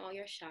aligning all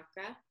your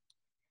chakra.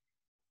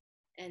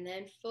 And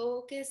then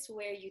focus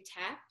where you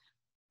tap.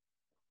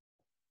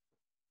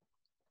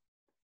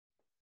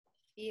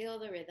 Feel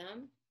the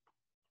rhythm.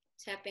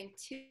 Tapping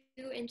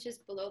 2 inches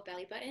below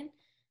belly button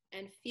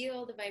and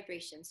feel the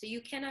vibration. So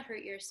you cannot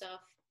hurt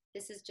yourself.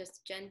 This is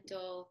just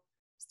gentle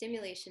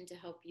stimulation to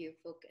help you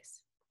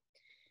focus.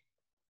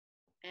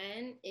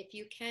 And if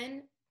you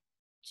can,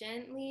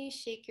 gently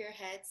shake your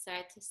head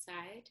side to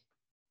side,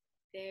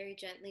 very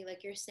gently,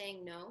 like you're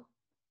saying no.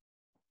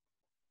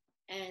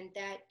 And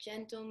that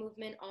gentle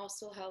movement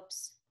also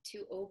helps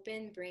to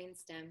open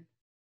brainstem,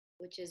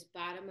 which is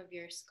bottom of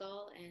your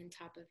skull and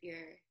top of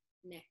your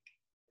neck.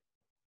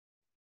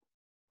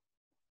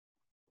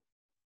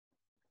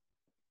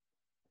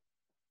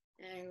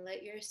 And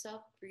let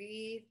yourself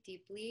breathe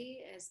deeply,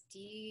 as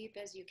deep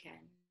as you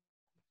can.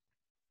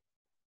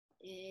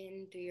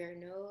 In through your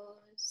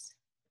nose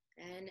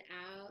and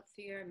out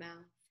through your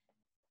mouth.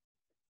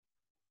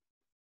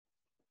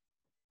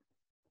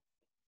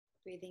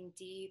 Breathing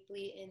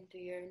deeply in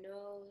through your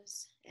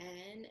nose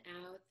and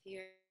out through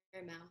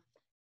your mouth.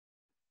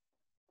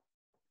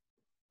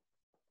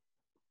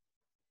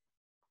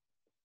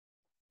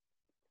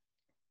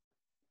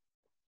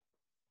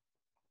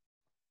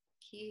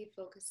 Keep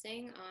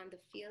focusing on the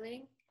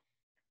feeling,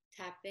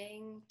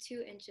 tapping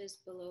 2 inches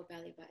below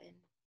belly button.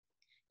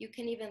 You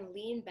can even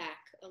lean back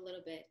a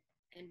little bit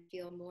and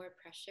feel more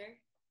pressure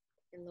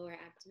in lower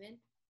abdomen.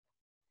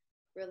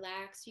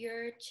 Relax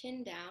your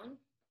chin down.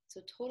 So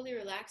totally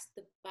relax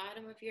the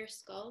bottom of your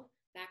skull.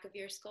 Back of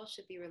your skull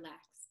should be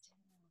relaxed.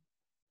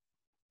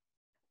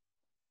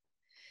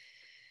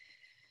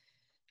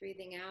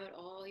 Breathing out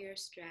all your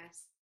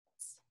stress.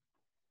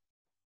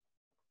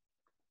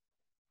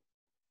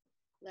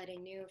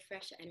 Letting new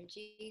fresh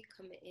energy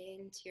come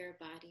into your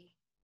body.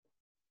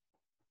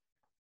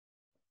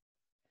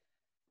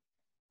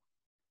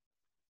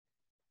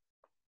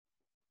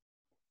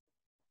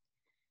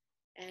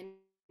 And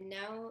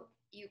now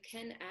you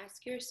can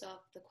ask yourself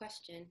the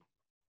question.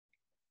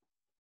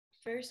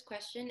 First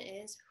question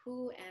is,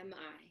 who am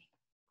I?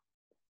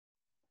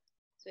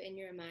 So in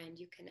your mind,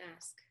 you can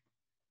ask,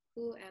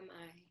 who am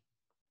I?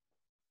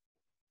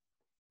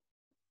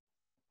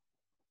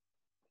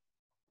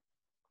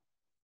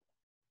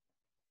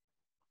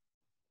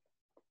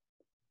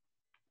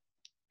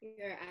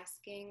 You're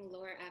asking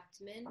lower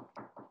abdomen,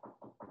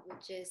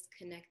 which is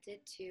connected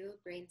to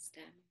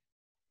brainstem.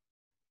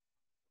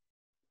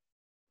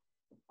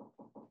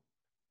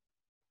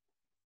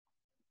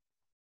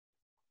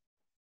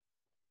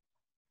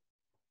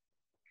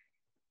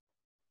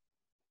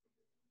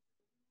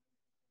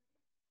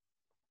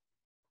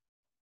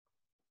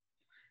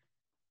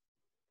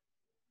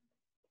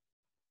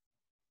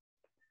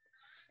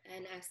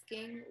 And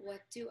asking,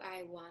 what do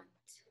I want?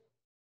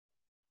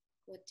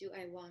 What do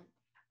I want?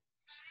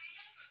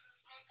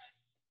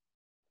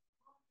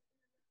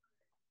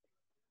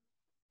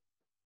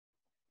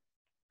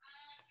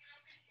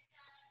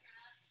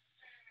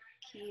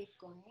 Keep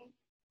going.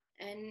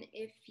 And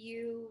if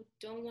you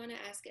don't want to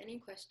ask any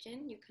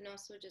question, you can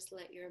also just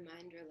let your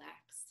mind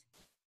relax.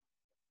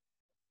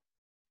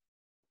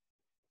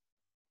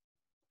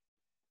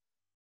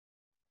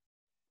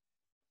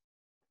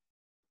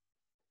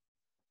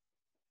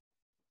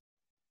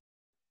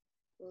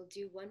 We'll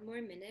do 1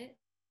 more minute.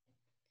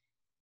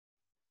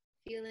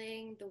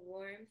 Feeling the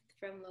warmth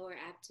from lower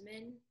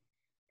abdomen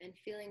and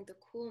feeling the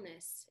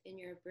coolness in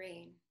your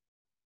brain.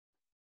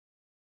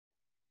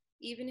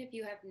 Even if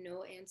you have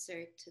no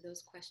answer to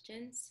those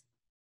questions,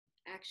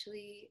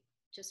 actually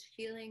just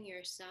feeling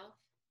yourself,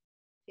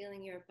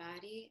 feeling your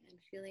body, and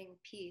feeling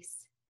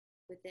peace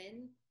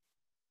within,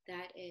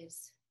 that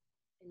is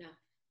enough.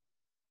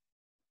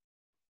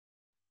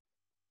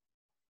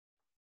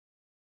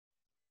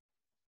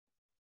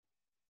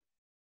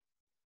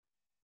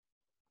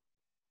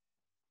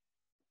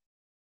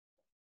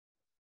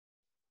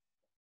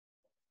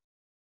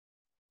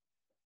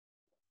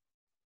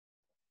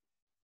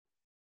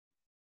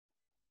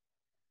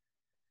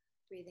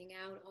 Breathing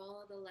out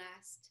all the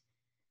last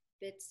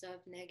bits of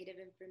negative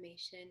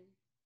information,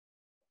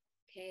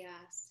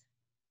 chaos,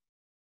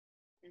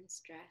 and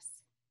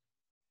stress.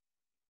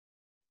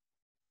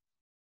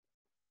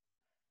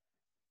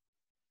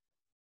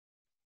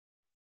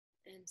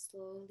 And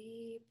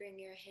slowly bring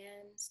your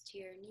hands to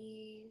your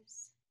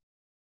knees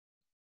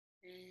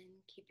and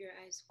keep your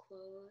eyes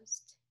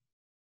closed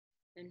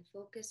and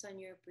focus on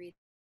your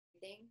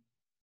breathing.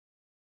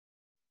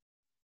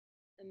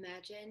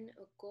 Imagine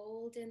a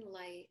golden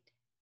light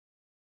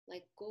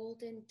like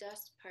golden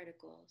dust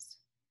particles,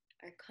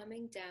 are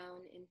coming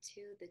down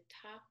into the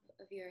top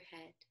of your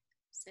head,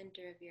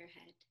 center of your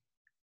head,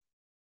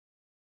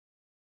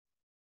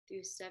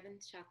 through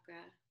seventh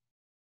chakra.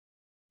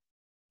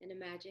 And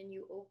imagine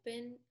you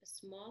open a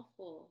small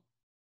hole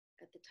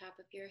at the top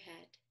of your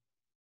head.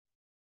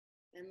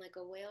 And like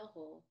a whale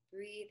hole,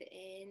 breathe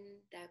in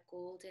that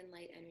golden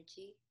light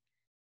energy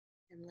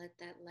and let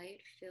that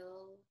light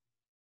fill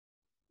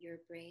your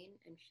brain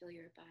and fill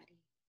your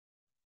body.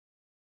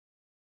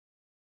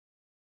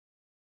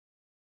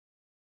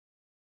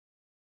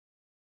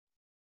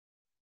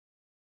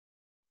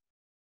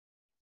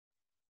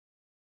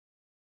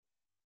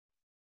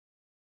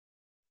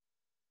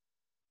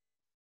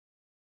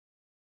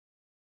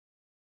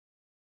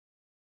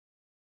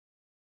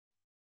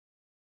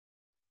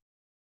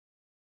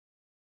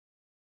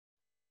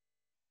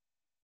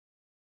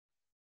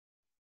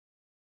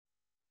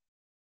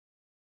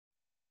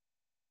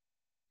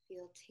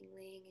 Feel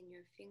tingling in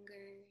your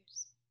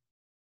fingers.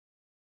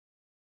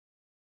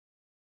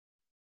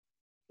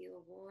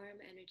 Feel warm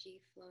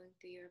energy flowing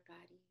through your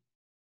body.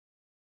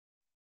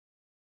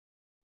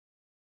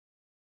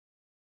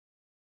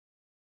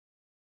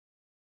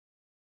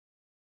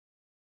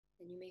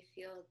 And you may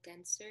feel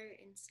denser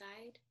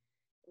inside,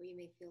 or you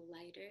may feel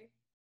lighter.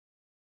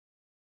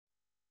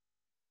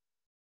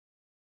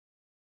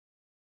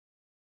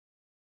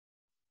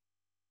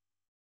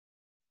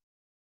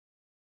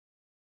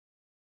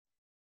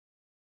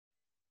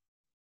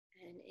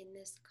 And in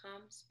this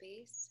calm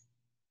space,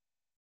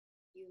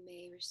 you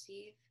may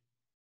receive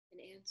an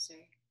answer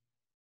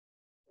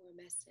or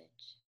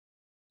message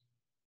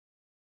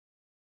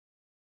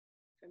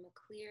from a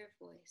clear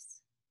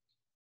voice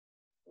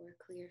or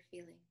a clear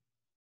feeling.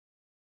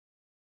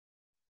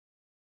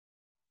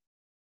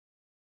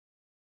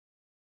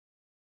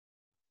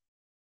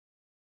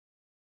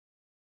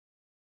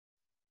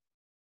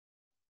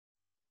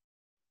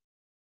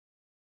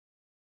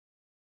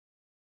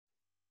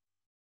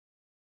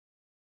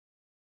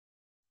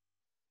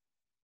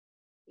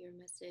 Your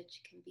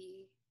message can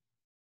be,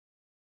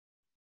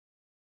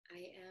 I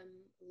am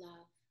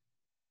love.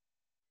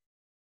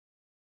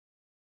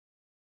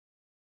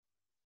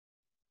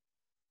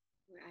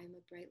 Or I am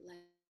a bright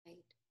light.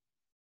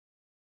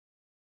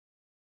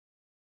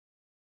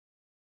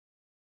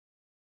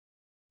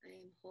 I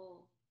am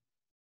whole.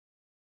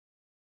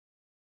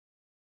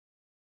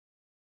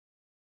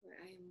 Or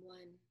I am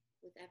one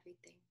with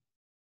everything.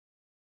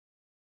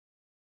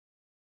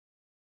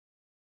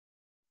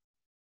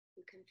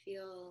 You can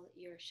feel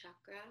your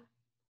chakra,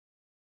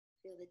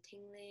 feel the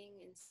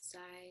tingling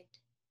inside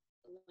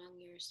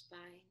along your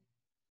spine.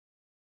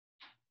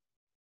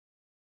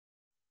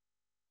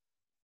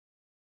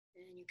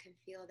 And you can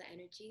feel the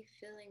energy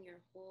filling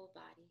your whole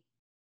body.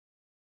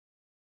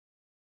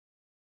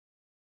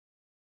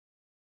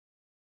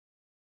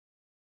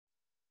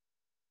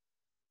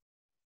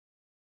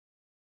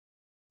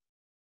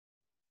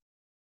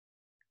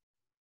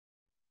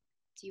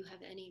 Do you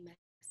have any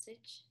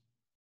message?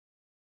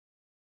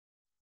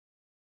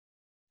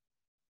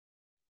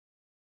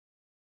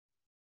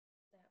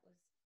 That was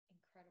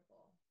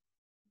incredible.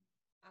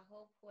 I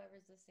hope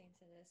whoever's listening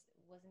to this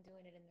wasn't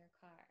doing it in their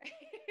car.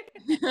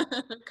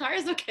 Car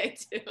is okay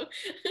too. While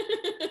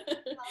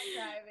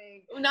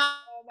driving. Not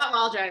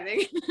while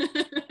driving.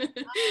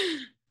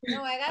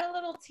 No, I got a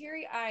little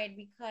teary eyed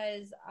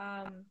because,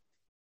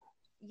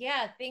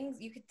 yeah, things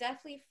you could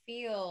definitely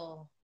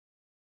feel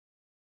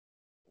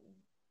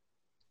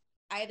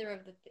either of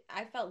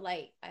I felt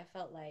light. I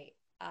felt light.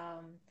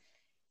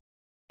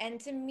 And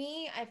to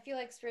me, I feel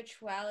like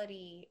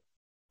spirituality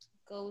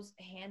goes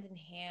hand in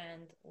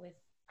hand with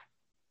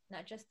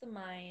not just the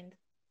mind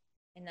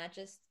and not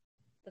just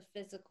the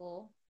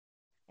physical.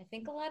 I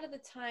think a lot of the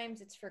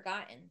times it's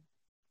forgotten.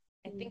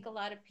 I think a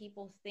lot of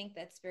people think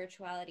that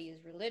spirituality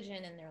is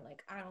religion and they're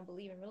like, I don't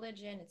believe in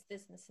religion. It's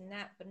this and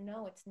that. But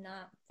no, it's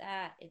not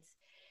that. It's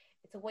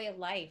a way of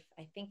life.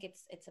 I think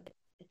it's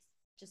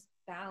just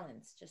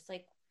balance. Just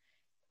like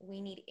we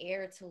need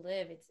air to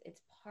live.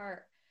 It's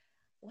part.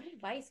 What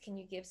advice can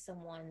you give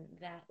someone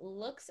that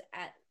looks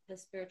at the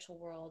spiritual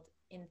world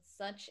in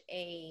such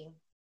a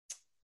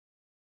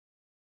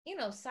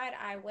side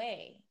eye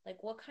way?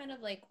 Like what kind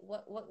of like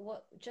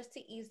what just to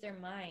ease their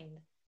mind,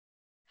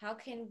 how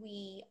can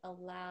we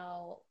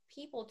allow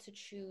people to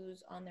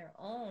choose on their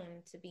own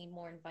to be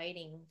more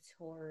inviting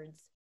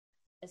towards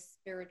a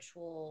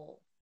spiritual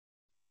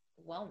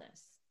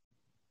wellness?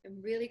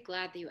 I'm really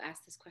glad that you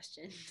asked this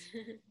question.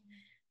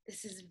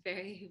 This is a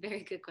very,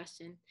 very good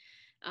question.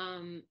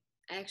 I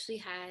actually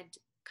had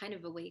kind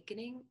of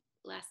awakening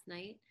last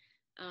night.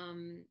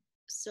 Um,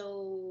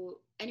 so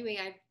anyway,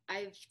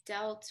 I've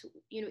dealt,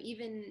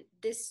 even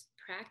this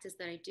practice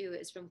that I do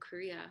is from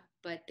Korea,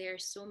 but there are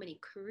so many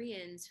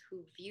Koreans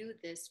who view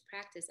this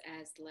practice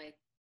as like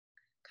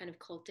kind of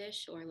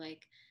cultish or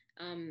like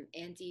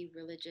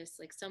anti-religious,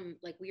 like some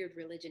like weird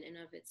religion in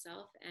of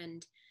itself.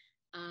 And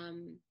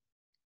um,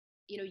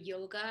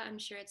 yoga, I'm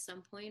sure at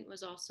some point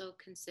was also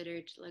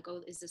considered like,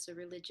 oh, is this a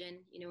religion?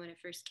 When it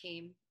first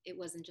came, it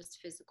wasn't just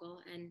physical.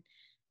 And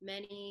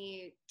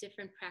many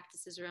different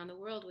practices around the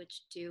world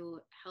which do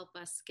help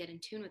us get in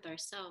tune with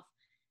ourselves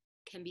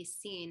can be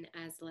seen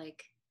as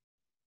like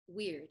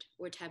weird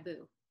or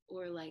taboo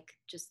or like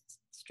just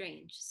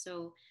strange.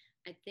 So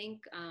I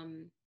think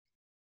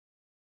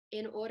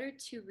in order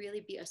to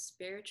really be a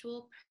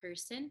spiritual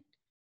person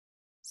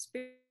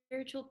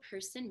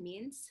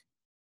means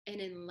an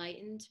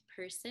enlightened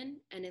person.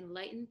 An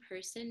enlightened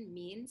person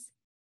means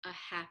a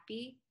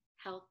happy,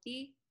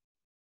 healthy,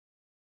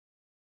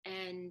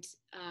 and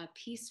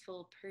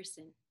peaceful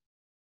person.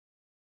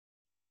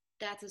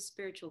 That's a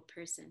spiritual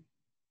person.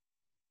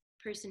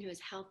 Person who is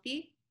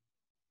healthy,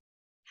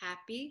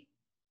 happy,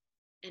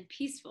 and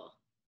peaceful.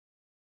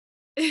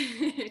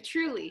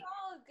 Truly.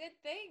 All good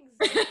things.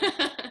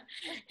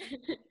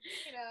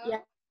 You Yeah.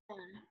 know.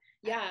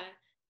 Yeah.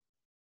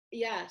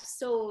 Yeah.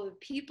 So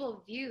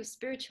people view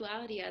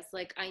spirituality as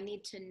like, I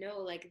need to know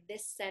like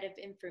this set of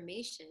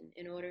information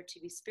in order to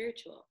be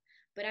spiritual.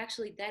 But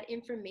actually, that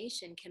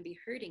information can be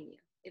hurting you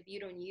if you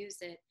don't use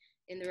it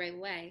in the right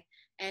way.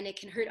 And it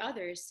can hurt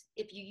others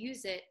if you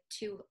use it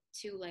to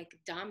like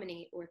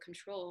dominate or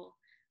control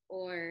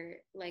or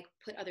like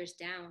put others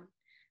down.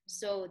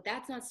 So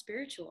that's not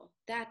spiritual.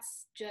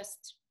 That's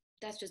just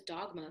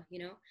dogma, you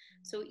know.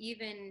 So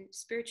even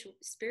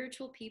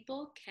spiritual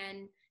people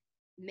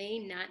may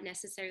not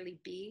necessarily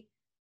be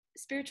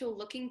spiritual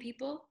looking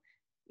people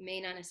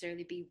may not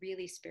necessarily be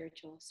really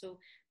spiritual. So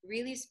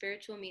really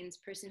spiritual means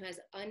person who has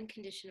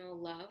unconditional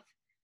love,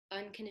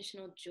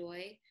 unconditional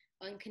joy,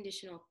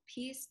 unconditional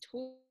peace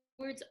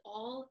towards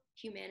all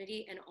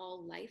humanity and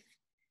all life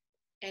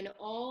and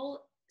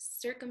all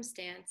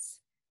circumstance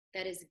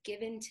that is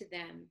given to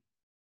them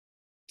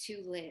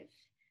to live.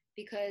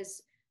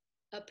 Because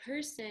a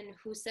person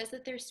who says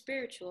that they're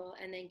spiritual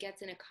and then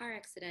gets in a car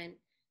accident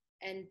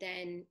and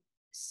then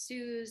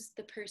sues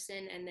the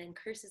person and then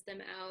curses them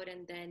out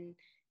and then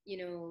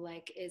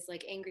like is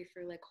like angry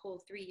for like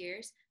whole 3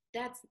 years,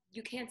 that's,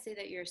 you can't say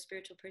that you're a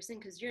spiritual person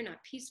because you're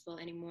not peaceful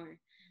anymore.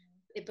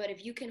 But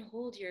if you can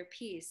hold your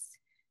peace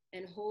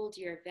and hold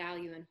your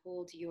value and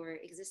hold your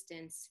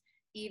existence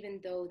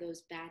even though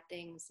those bad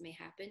things may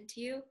happen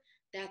to you,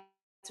 that's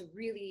a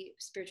really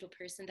spiritual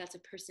person. That's a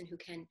person who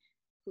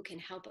can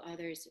help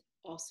others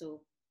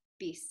also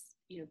be,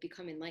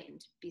 become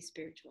enlightened, be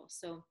spiritual.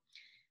 So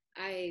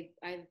I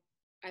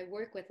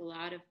work with a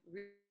lot of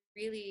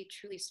really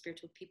truly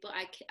spiritual people.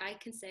 I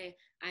can say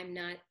I'm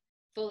not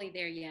fully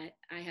there yet.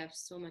 I have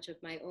so much of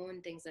my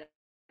own things that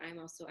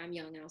I'm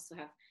young. I also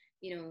have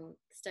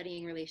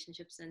studying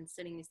relationships and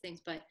studying these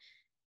things, but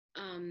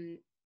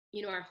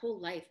our whole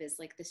life is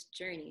like this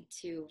journey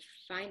to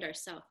find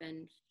ourselves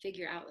and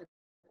figure out like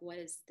what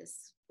is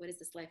this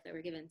life that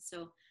we're given.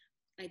 So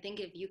I think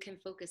if you can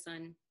focus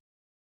on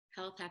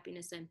health,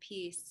 happiness, and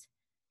peace,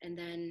 and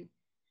then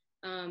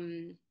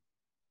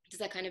does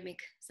that kind of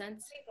make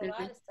sense? It makes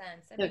a lot of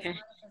sense. It makes a Okay.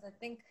 lot of sense. I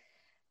think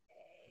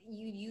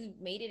you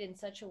made it in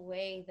such a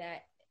way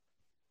that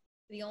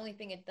the only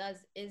thing it does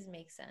is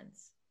make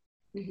sense,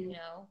 Mm-hmm. you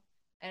know?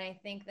 And I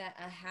think that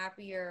a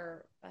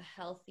happier, a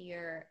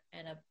healthier,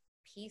 and a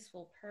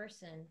peaceful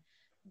person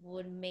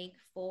would make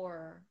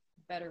for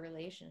better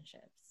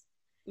relationships,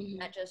 Mm-hmm.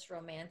 not just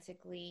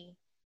romantically,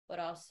 but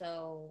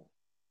also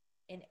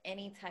in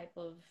any type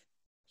of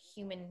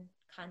human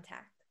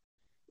contact.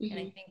 And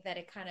I Mm-hmm. think that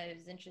it kind of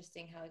is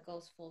interesting how it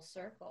goes full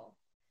circle.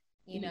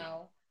 You Mm-hmm.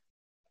 know,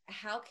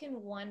 how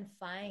can one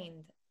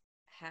find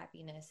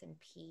happiness and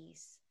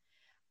peace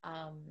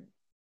um,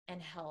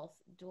 and health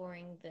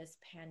during this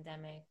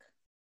pandemic?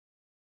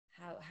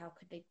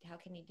 How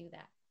can you do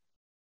that?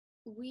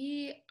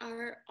 We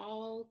are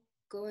all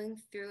going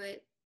through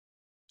it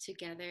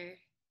together,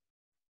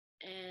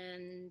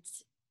 and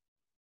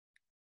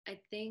I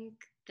think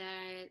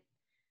that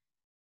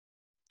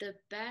the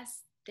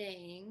best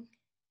thing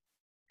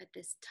at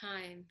this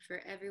time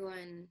for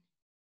everyone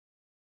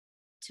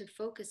to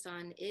focus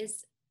on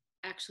is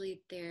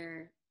actually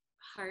their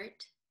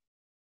heart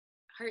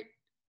heart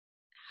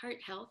heart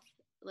health,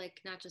 like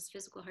not just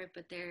physical heart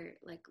but their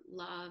like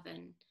love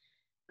and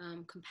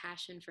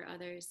compassion for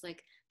others.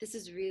 Like this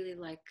is really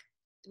like,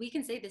 we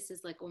can say this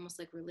is like almost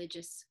like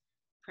religious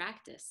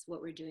practice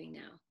what we're doing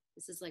now.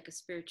 This is like a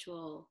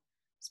spiritual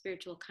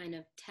kind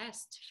of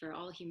test for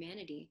all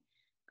humanity.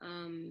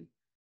 um,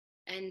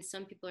 and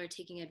some people are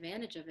taking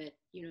advantage of it,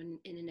 in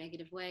a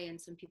negative way, and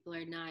some people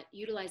are not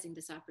utilizing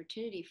this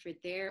opportunity for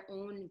their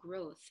own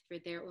growth, for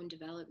their own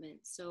development.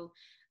 So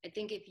I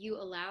think if you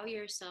allow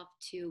yourself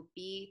to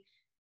be,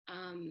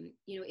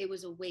 it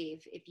was a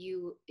wave. If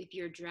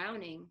you're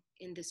drowning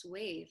in this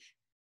wave,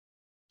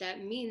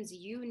 that means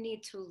you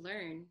need to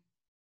learn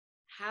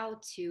how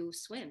to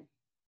swim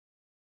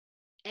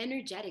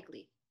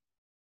energetically.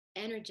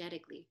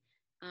 Energetically,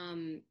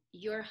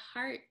 your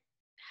heart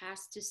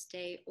has to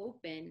stay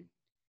open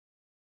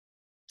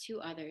to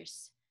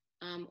others,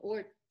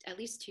 or at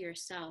least to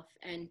yourself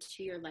and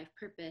to your life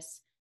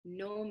purpose,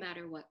 no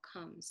matter what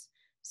comes.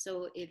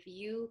 So if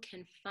you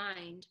can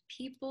find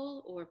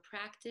people or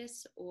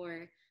practice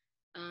or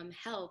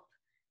help,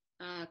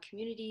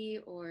 community,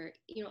 or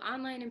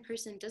online, in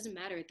person, doesn't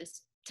matter at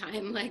this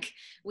time. Like,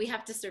 we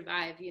have to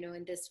survive, you know,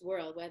 in this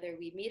world, whether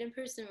we meet in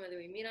person, whether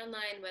we meet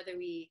online, whether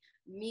we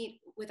meet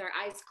with our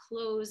eyes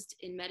closed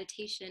in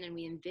meditation and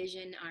we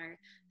envision our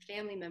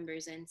family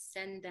members and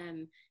send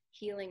them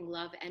healing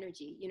love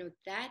energy. You know,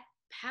 that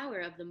power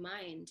of the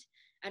mind.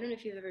 I don't know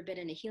if you've ever been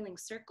in a healing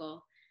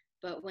circle,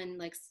 but when,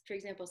 like, for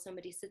example,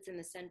 somebody sits in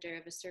the center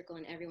of a circle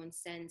and everyone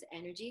sends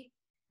energy,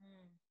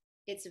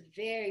 it's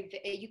very,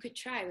 you could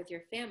try with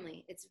your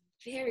family. It's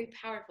very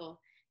powerful.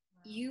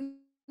 Wow. You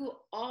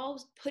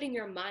all putting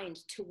your mind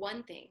to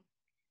one thing.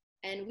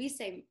 And we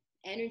say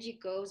energy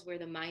goes where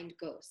the mind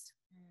goes.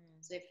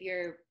 So if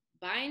your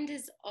mind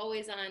is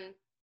always on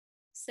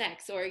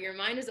sex or your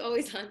mind is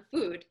always on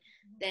food,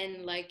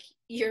 then like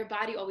your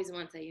body always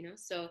wants that, you know?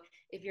 So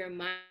if your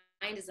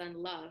mind is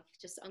on love,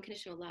 just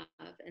unconditional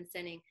love, and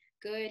sending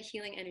good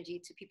healing energy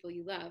to people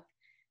you love,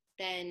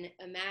 then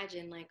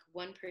imagine like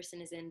one person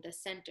is in the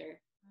center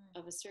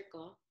of a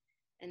circle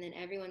and then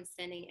everyone's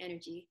sending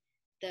energy.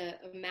 The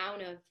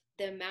amount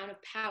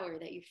of power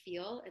that you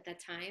feel at that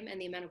time and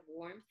the amount of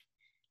warmth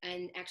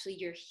and actually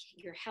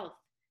your health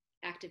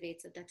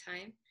activates at that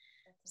time.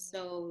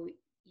 So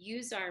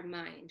use our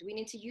mind. We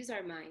need to use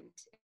our mind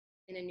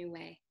in a new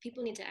way.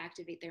 People need to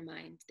activate their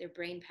mind, their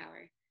brain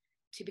power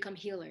to become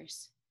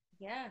healers.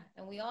 Yeah,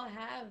 and we all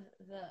have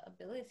the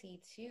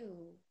ability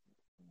to,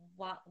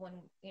 when,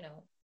 you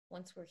know,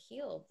 once we're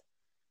healed.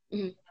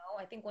 Mm-hmm. You know,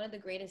 I think one of the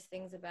greatest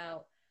things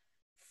about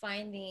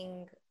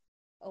finding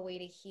a way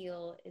to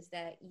heal is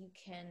that you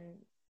can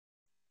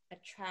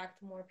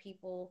attract more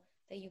people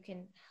that you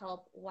can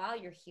help while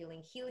you're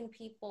healing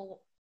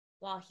people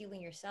while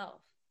healing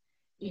yourself.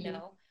 You Mm-hmm.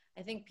 know,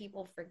 I think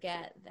people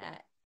forget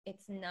that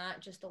it's not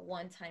just a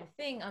one-time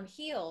thing. I'm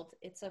healed.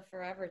 It's a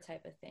forever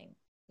type of thing.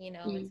 You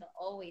know, it's an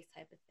always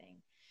type of thing.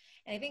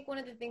 And I think one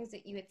of the things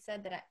that you had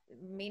said that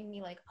made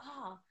me like,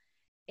 oh,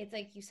 it's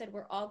like you said,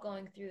 we're all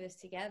going through this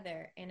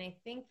together. And I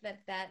think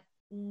that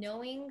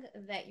knowing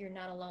that you're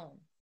not alone,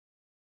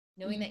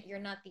 knowing that you're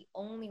not the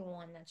only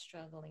one that's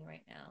struggling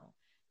right now,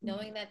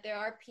 knowing that there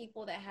are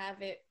people that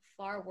have it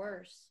far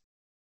worse,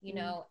 you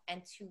know,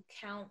 and to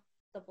count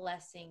the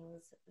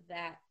blessings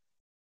that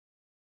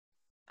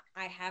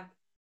I have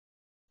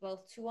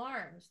both two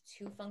arms,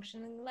 two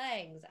functioning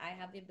legs. I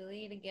have the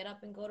ability to get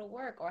up and go to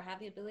work, or have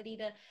the ability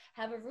to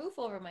have a roof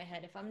over my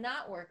head if I'm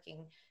not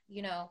working,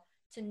 you know,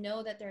 to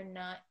know that they're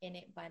not in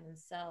it by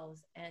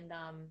themselves. And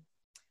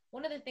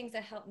one of the things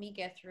that helped me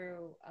get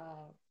through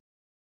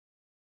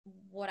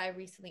what I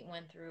recently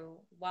went through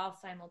while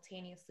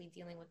simultaneously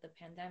dealing with the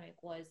pandemic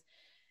was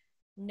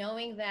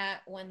knowing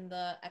that when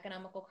the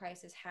economical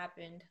crisis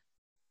happened,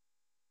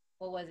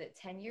 what was it,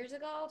 10 years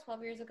ago,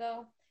 12 years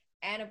ago,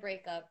 and a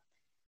breakup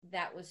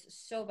that was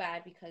so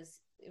bad because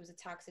it was a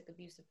toxic,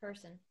 abusive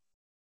person.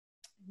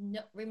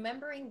 No,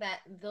 remembering that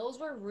those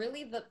were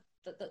really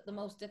the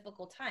most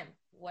difficult time.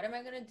 What am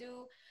I going to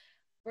do?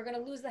 We're going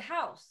to lose the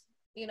house.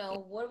 You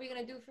know, what are we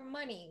going to do for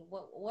money?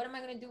 What am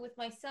I going to do with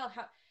myself?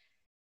 How,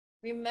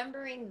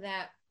 remembering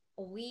that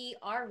we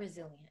are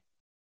resilient.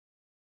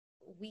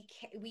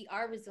 We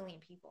are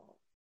resilient people,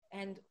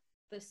 and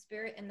the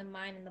spirit and the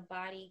mind and the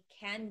body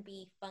can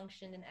be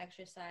functioned and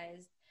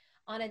exercised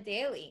on a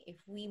daily if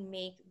we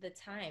make the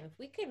time. If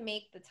we could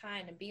make the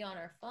time to be on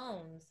our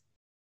phones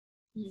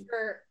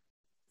for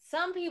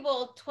some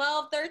people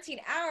 12, 13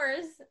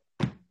 hours,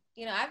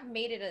 you know, I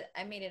made it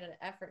an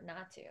effort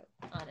not to,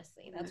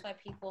 honestly. That's why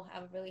people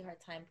have a really hard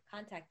time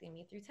contacting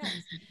me through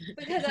text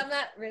because I'm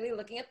not really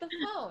looking at the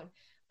phone.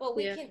 But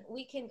we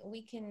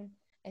can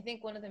I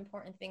think one of the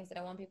important things that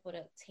I want people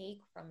to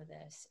take from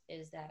this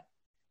is that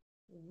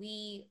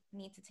we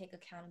need to take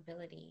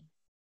accountability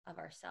of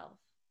ourselves.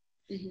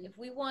 If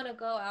we want to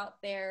go out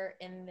there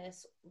in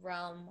this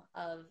realm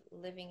of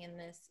living in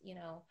this, you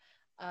know,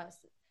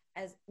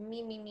 as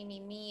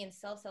me, and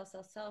self,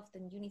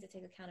 then you need to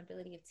take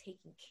accountability of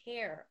taking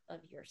care of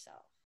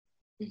yourself.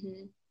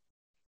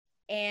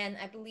 And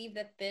I believe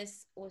that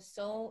this was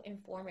so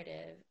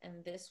informative,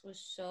 and this was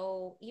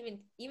so, even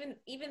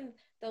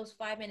those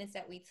 5 minutes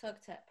that we took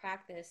to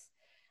practice,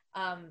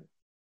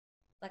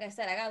 like I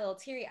said, I got a little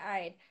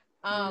teary-eyed.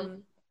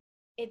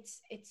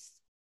 It's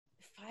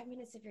 5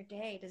 minutes of your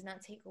day does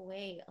not take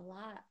away a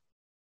lot.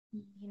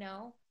 You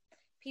know,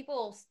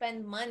 people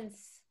spend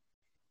months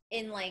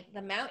in like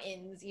the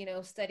mountains, you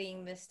know,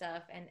 studying this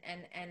stuff, and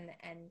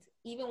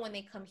even when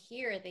they come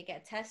here, they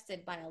get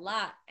tested by a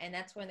lot, and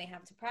that's when they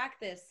have to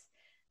practice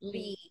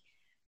the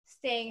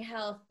staying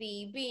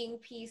healthy, being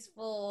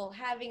peaceful,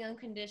 having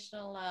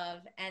unconditional love,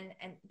 and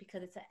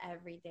because it's an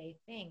everyday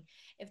thing.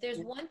 If there's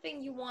one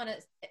thing you want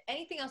to,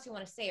 anything else you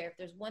want to say, or if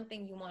there's one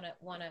thing you want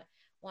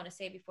to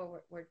say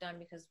before we're done,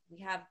 because we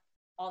have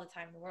all the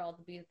time in the world.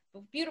 The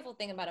beautiful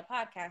thing about a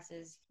podcast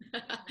is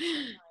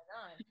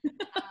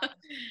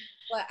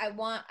but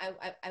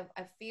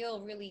I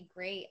feel really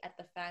great at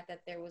the fact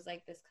that there was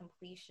like this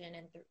completion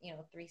and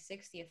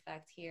 360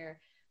 effect here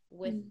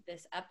with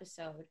this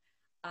episode.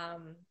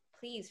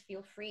 Please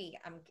feel free.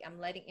 I'm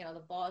letting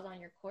the ball is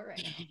on your court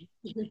right now.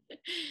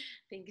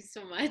 Thank you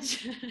so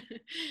much.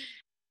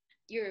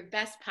 your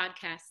best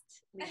podcast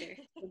leader.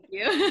 Thank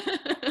you.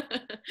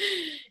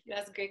 You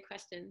ask great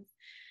questions.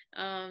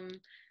 Um,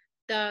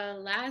 the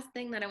last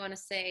thing that I want to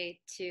say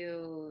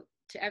to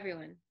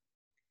everyone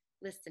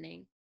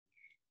listening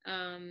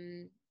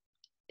um,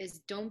 is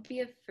don't be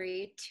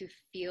afraid to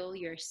feel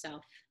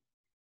yourself.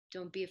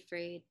 Don't be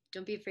afraid.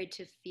 Don't be afraid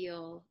to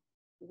feel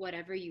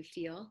whatever you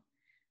feel.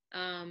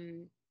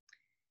 Um,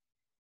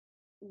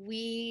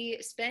 we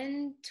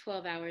spend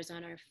 12 hours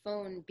on our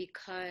phone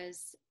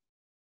because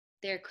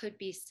there could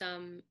be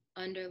some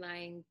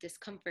underlying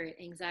discomfort,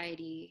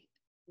 anxiety,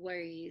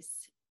 worries,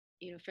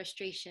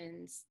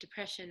 frustrations,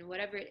 depression,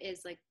 whatever it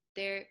is. Like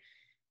there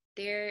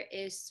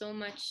is so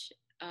much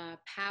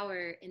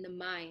power in the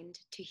mind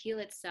to heal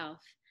itself.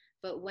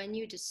 But when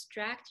you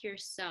distract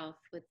yourself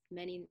with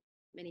many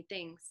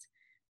things,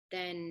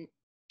 then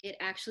it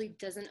actually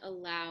doesn't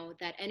allow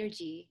that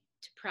energy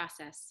to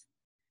process.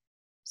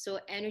 So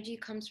energy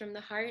comes from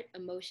the heart,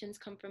 emotions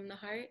come from the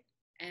heart,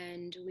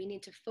 and we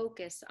need to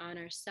focus on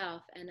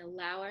ourselves and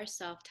allow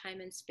ourselves time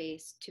and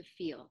space to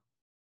feel.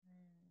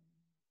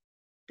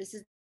 This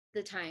is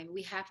the time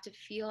we have to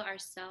feel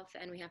ourselves,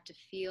 and we have to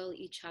feel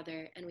each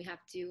other, and we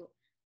have to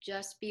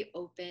just be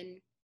open.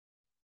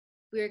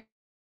 We're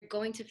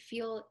going to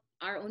feel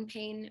our own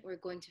pain, we're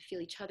going to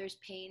feel each other's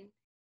pain.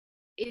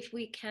 If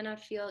we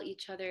cannot feel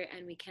each other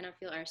and we cannot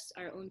feel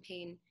our own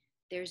pain,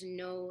 there's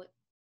no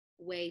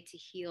way to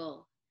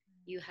heal.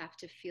 You have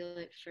to feel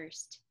it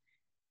first.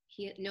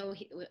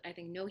 I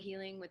think no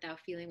healing without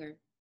feeling, or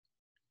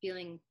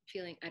feeling,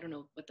 I don't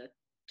know what the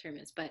term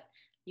is, but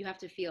you have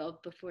to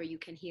feel before you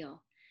can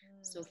heal.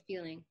 So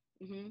feeling,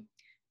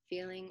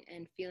 feeling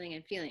and feeling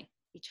and feeling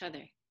each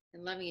other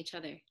and loving each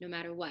other no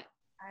matter what.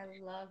 I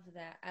love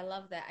that. I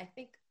love that. I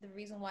think the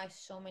reason why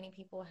so many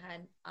people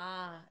had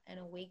and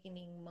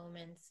awakening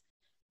moments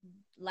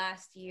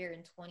last year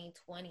in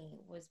 2020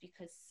 was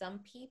because some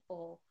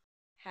people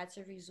had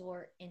to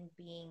resort in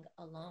being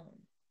alone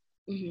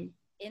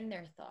in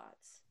their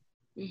thoughts.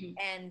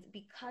 And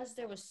because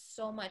there was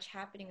so much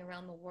happening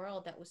around the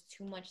world that was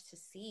too much to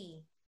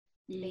see,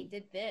 they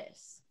did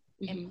this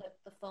and put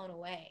the phone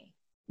away.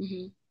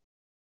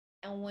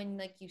 And when,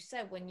 like you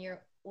said, when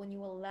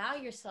you allow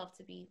yourself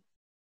to be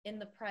in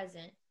the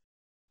present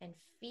and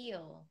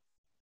feel,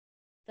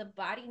 the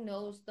body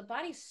knows. The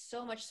body's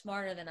so much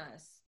smarter than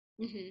us.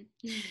 It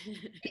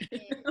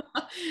knows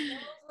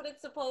what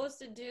it's supposed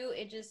to do.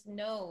 It just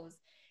knows.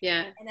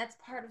 Yeah. And that's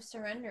part of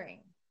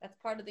surrendering. That's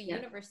part of the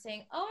universe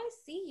saying, oh, I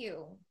see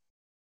you.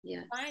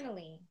 Yeah.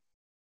 Finally,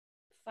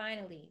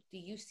 do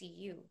you see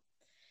you?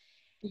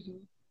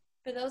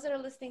 For those that are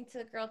listening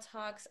to Girl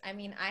Talks, I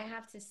mean, I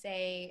have to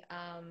say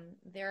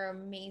there are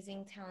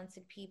amazing,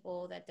 talented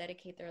people that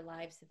dedicate their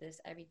lives to this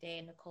every day,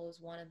 and Nicole is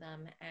one of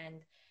them.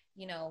 And,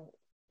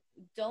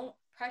 don't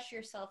pressure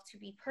yourself to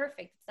be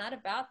perfect. It's not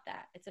about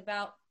that. It's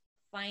about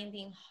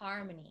finding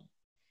harmony.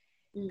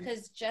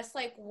 Because just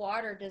like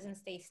water doesn't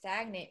stay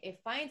stagnant, it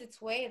finds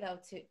its way, though,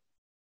 to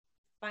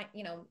find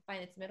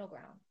its middle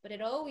ground. But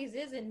it always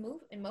is in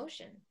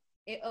motion.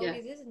 It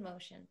always is in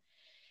motion.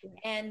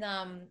 And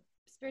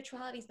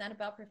spirituality is not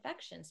about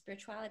perfection.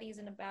 Spirituality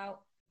isn't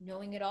about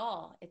knowing it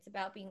all. It's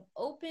about being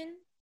open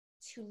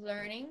to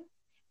learning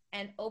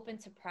and open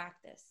to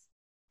practice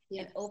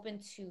and open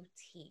to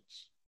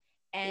teach.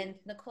 And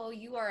Nicole,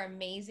 you are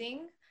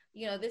amazing.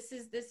 This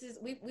is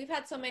we've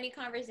had so many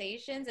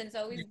conversations, and it's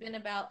always been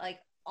about like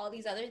all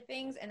these other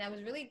things. And I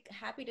was really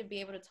happy to be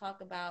able to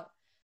talk about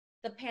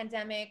the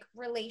pandemic,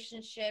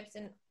 relationships,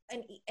 and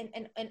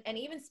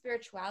even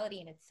spirituality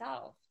in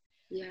itself.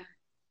 Yeah.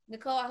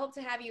 Nicole, I hope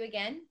to have you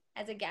again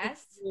as a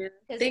guest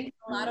because it's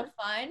a lot of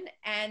fun.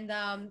 And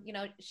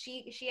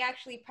she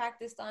actually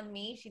practiced on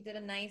me. She did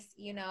a nice,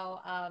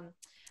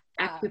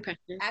 acupressure.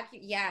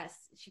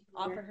 Yes, she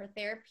offered her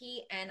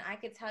therapy, and I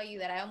could tell you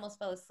that I almost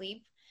fell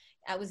asleep.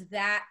 I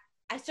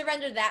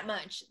surrendered that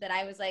much that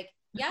I was like,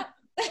 yep.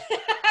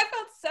 I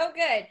felt so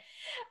good.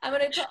 I'm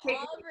gonna put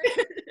all of her.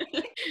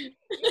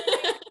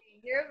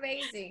 You're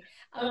amazing.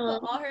 I'm gonna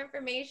put all her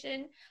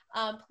information.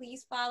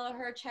 Please follow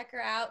her, check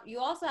her out. You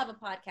also have a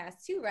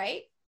podcast too,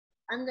 right?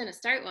 I'm gonna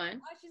start one.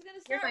 Oh, she's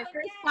gonna start my one.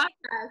 first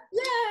podcast.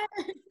 Yeah.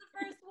 This is the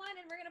first one,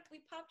 and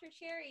we popped her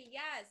cherry.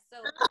 Yes.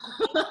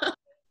 So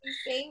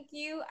thank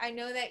you. I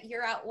know that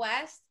you're out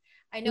west.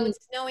 I know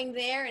it's snowing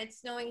there and it's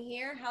snowing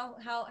here. How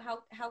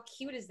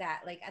cute is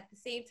that? Like at the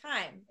same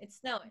time, it's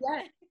snowing.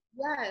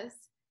 Yes.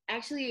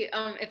 Actually,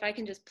 if I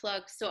can just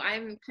plug, so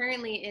I'm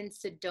currently in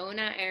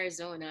Sedona,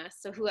 Arizona.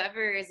 So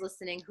whoever is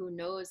listening who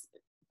knows,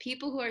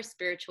 people who are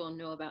spiritual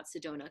know about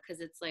Sedona, because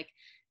it's like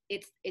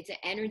it's an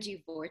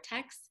energy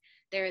vortex.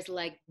 There is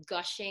like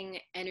gushing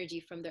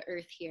energy from the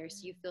earth here. So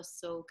you feel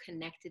so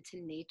connected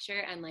to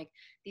nature and like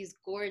these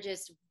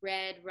gorgeous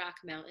red rock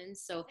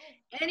mountains. So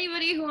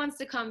anybody who wants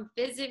to come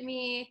visit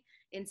me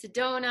in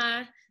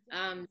Sedona,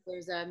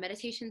 there's a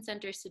meditation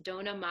center,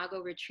 Sedona Mago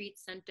Retreat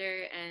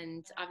Center.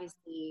 And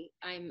obviously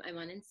I'm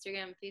on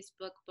Instagram,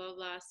 Facebook, blah,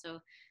 blah.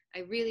 So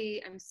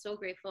I'm so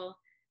grateful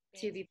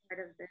to be part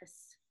of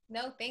this.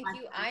 No, thank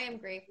you. I am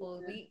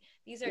grateful.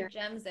 These are Yeah.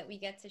 gems that we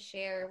get to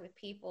share with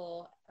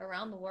people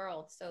around the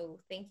world. So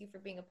thank you for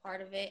being a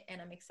part of it.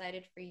 And I'm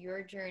excited for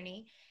your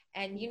journey.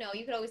 And you know,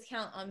 you could always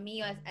count on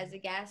me as a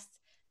guest.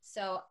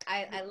 So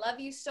I love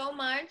you so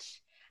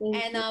much. Thank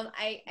And you.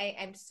 I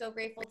am so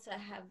grateful to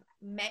have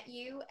met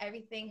you.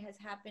 Everything has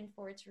happened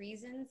for its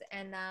reasons.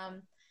 And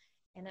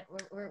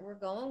we're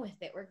going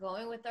with it. We're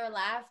going with our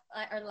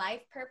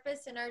life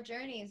purpose and our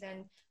journeys.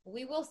 And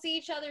we will see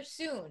each other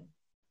soon.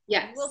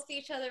 Yes. We will see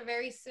each other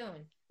very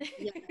soon.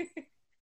 Yes.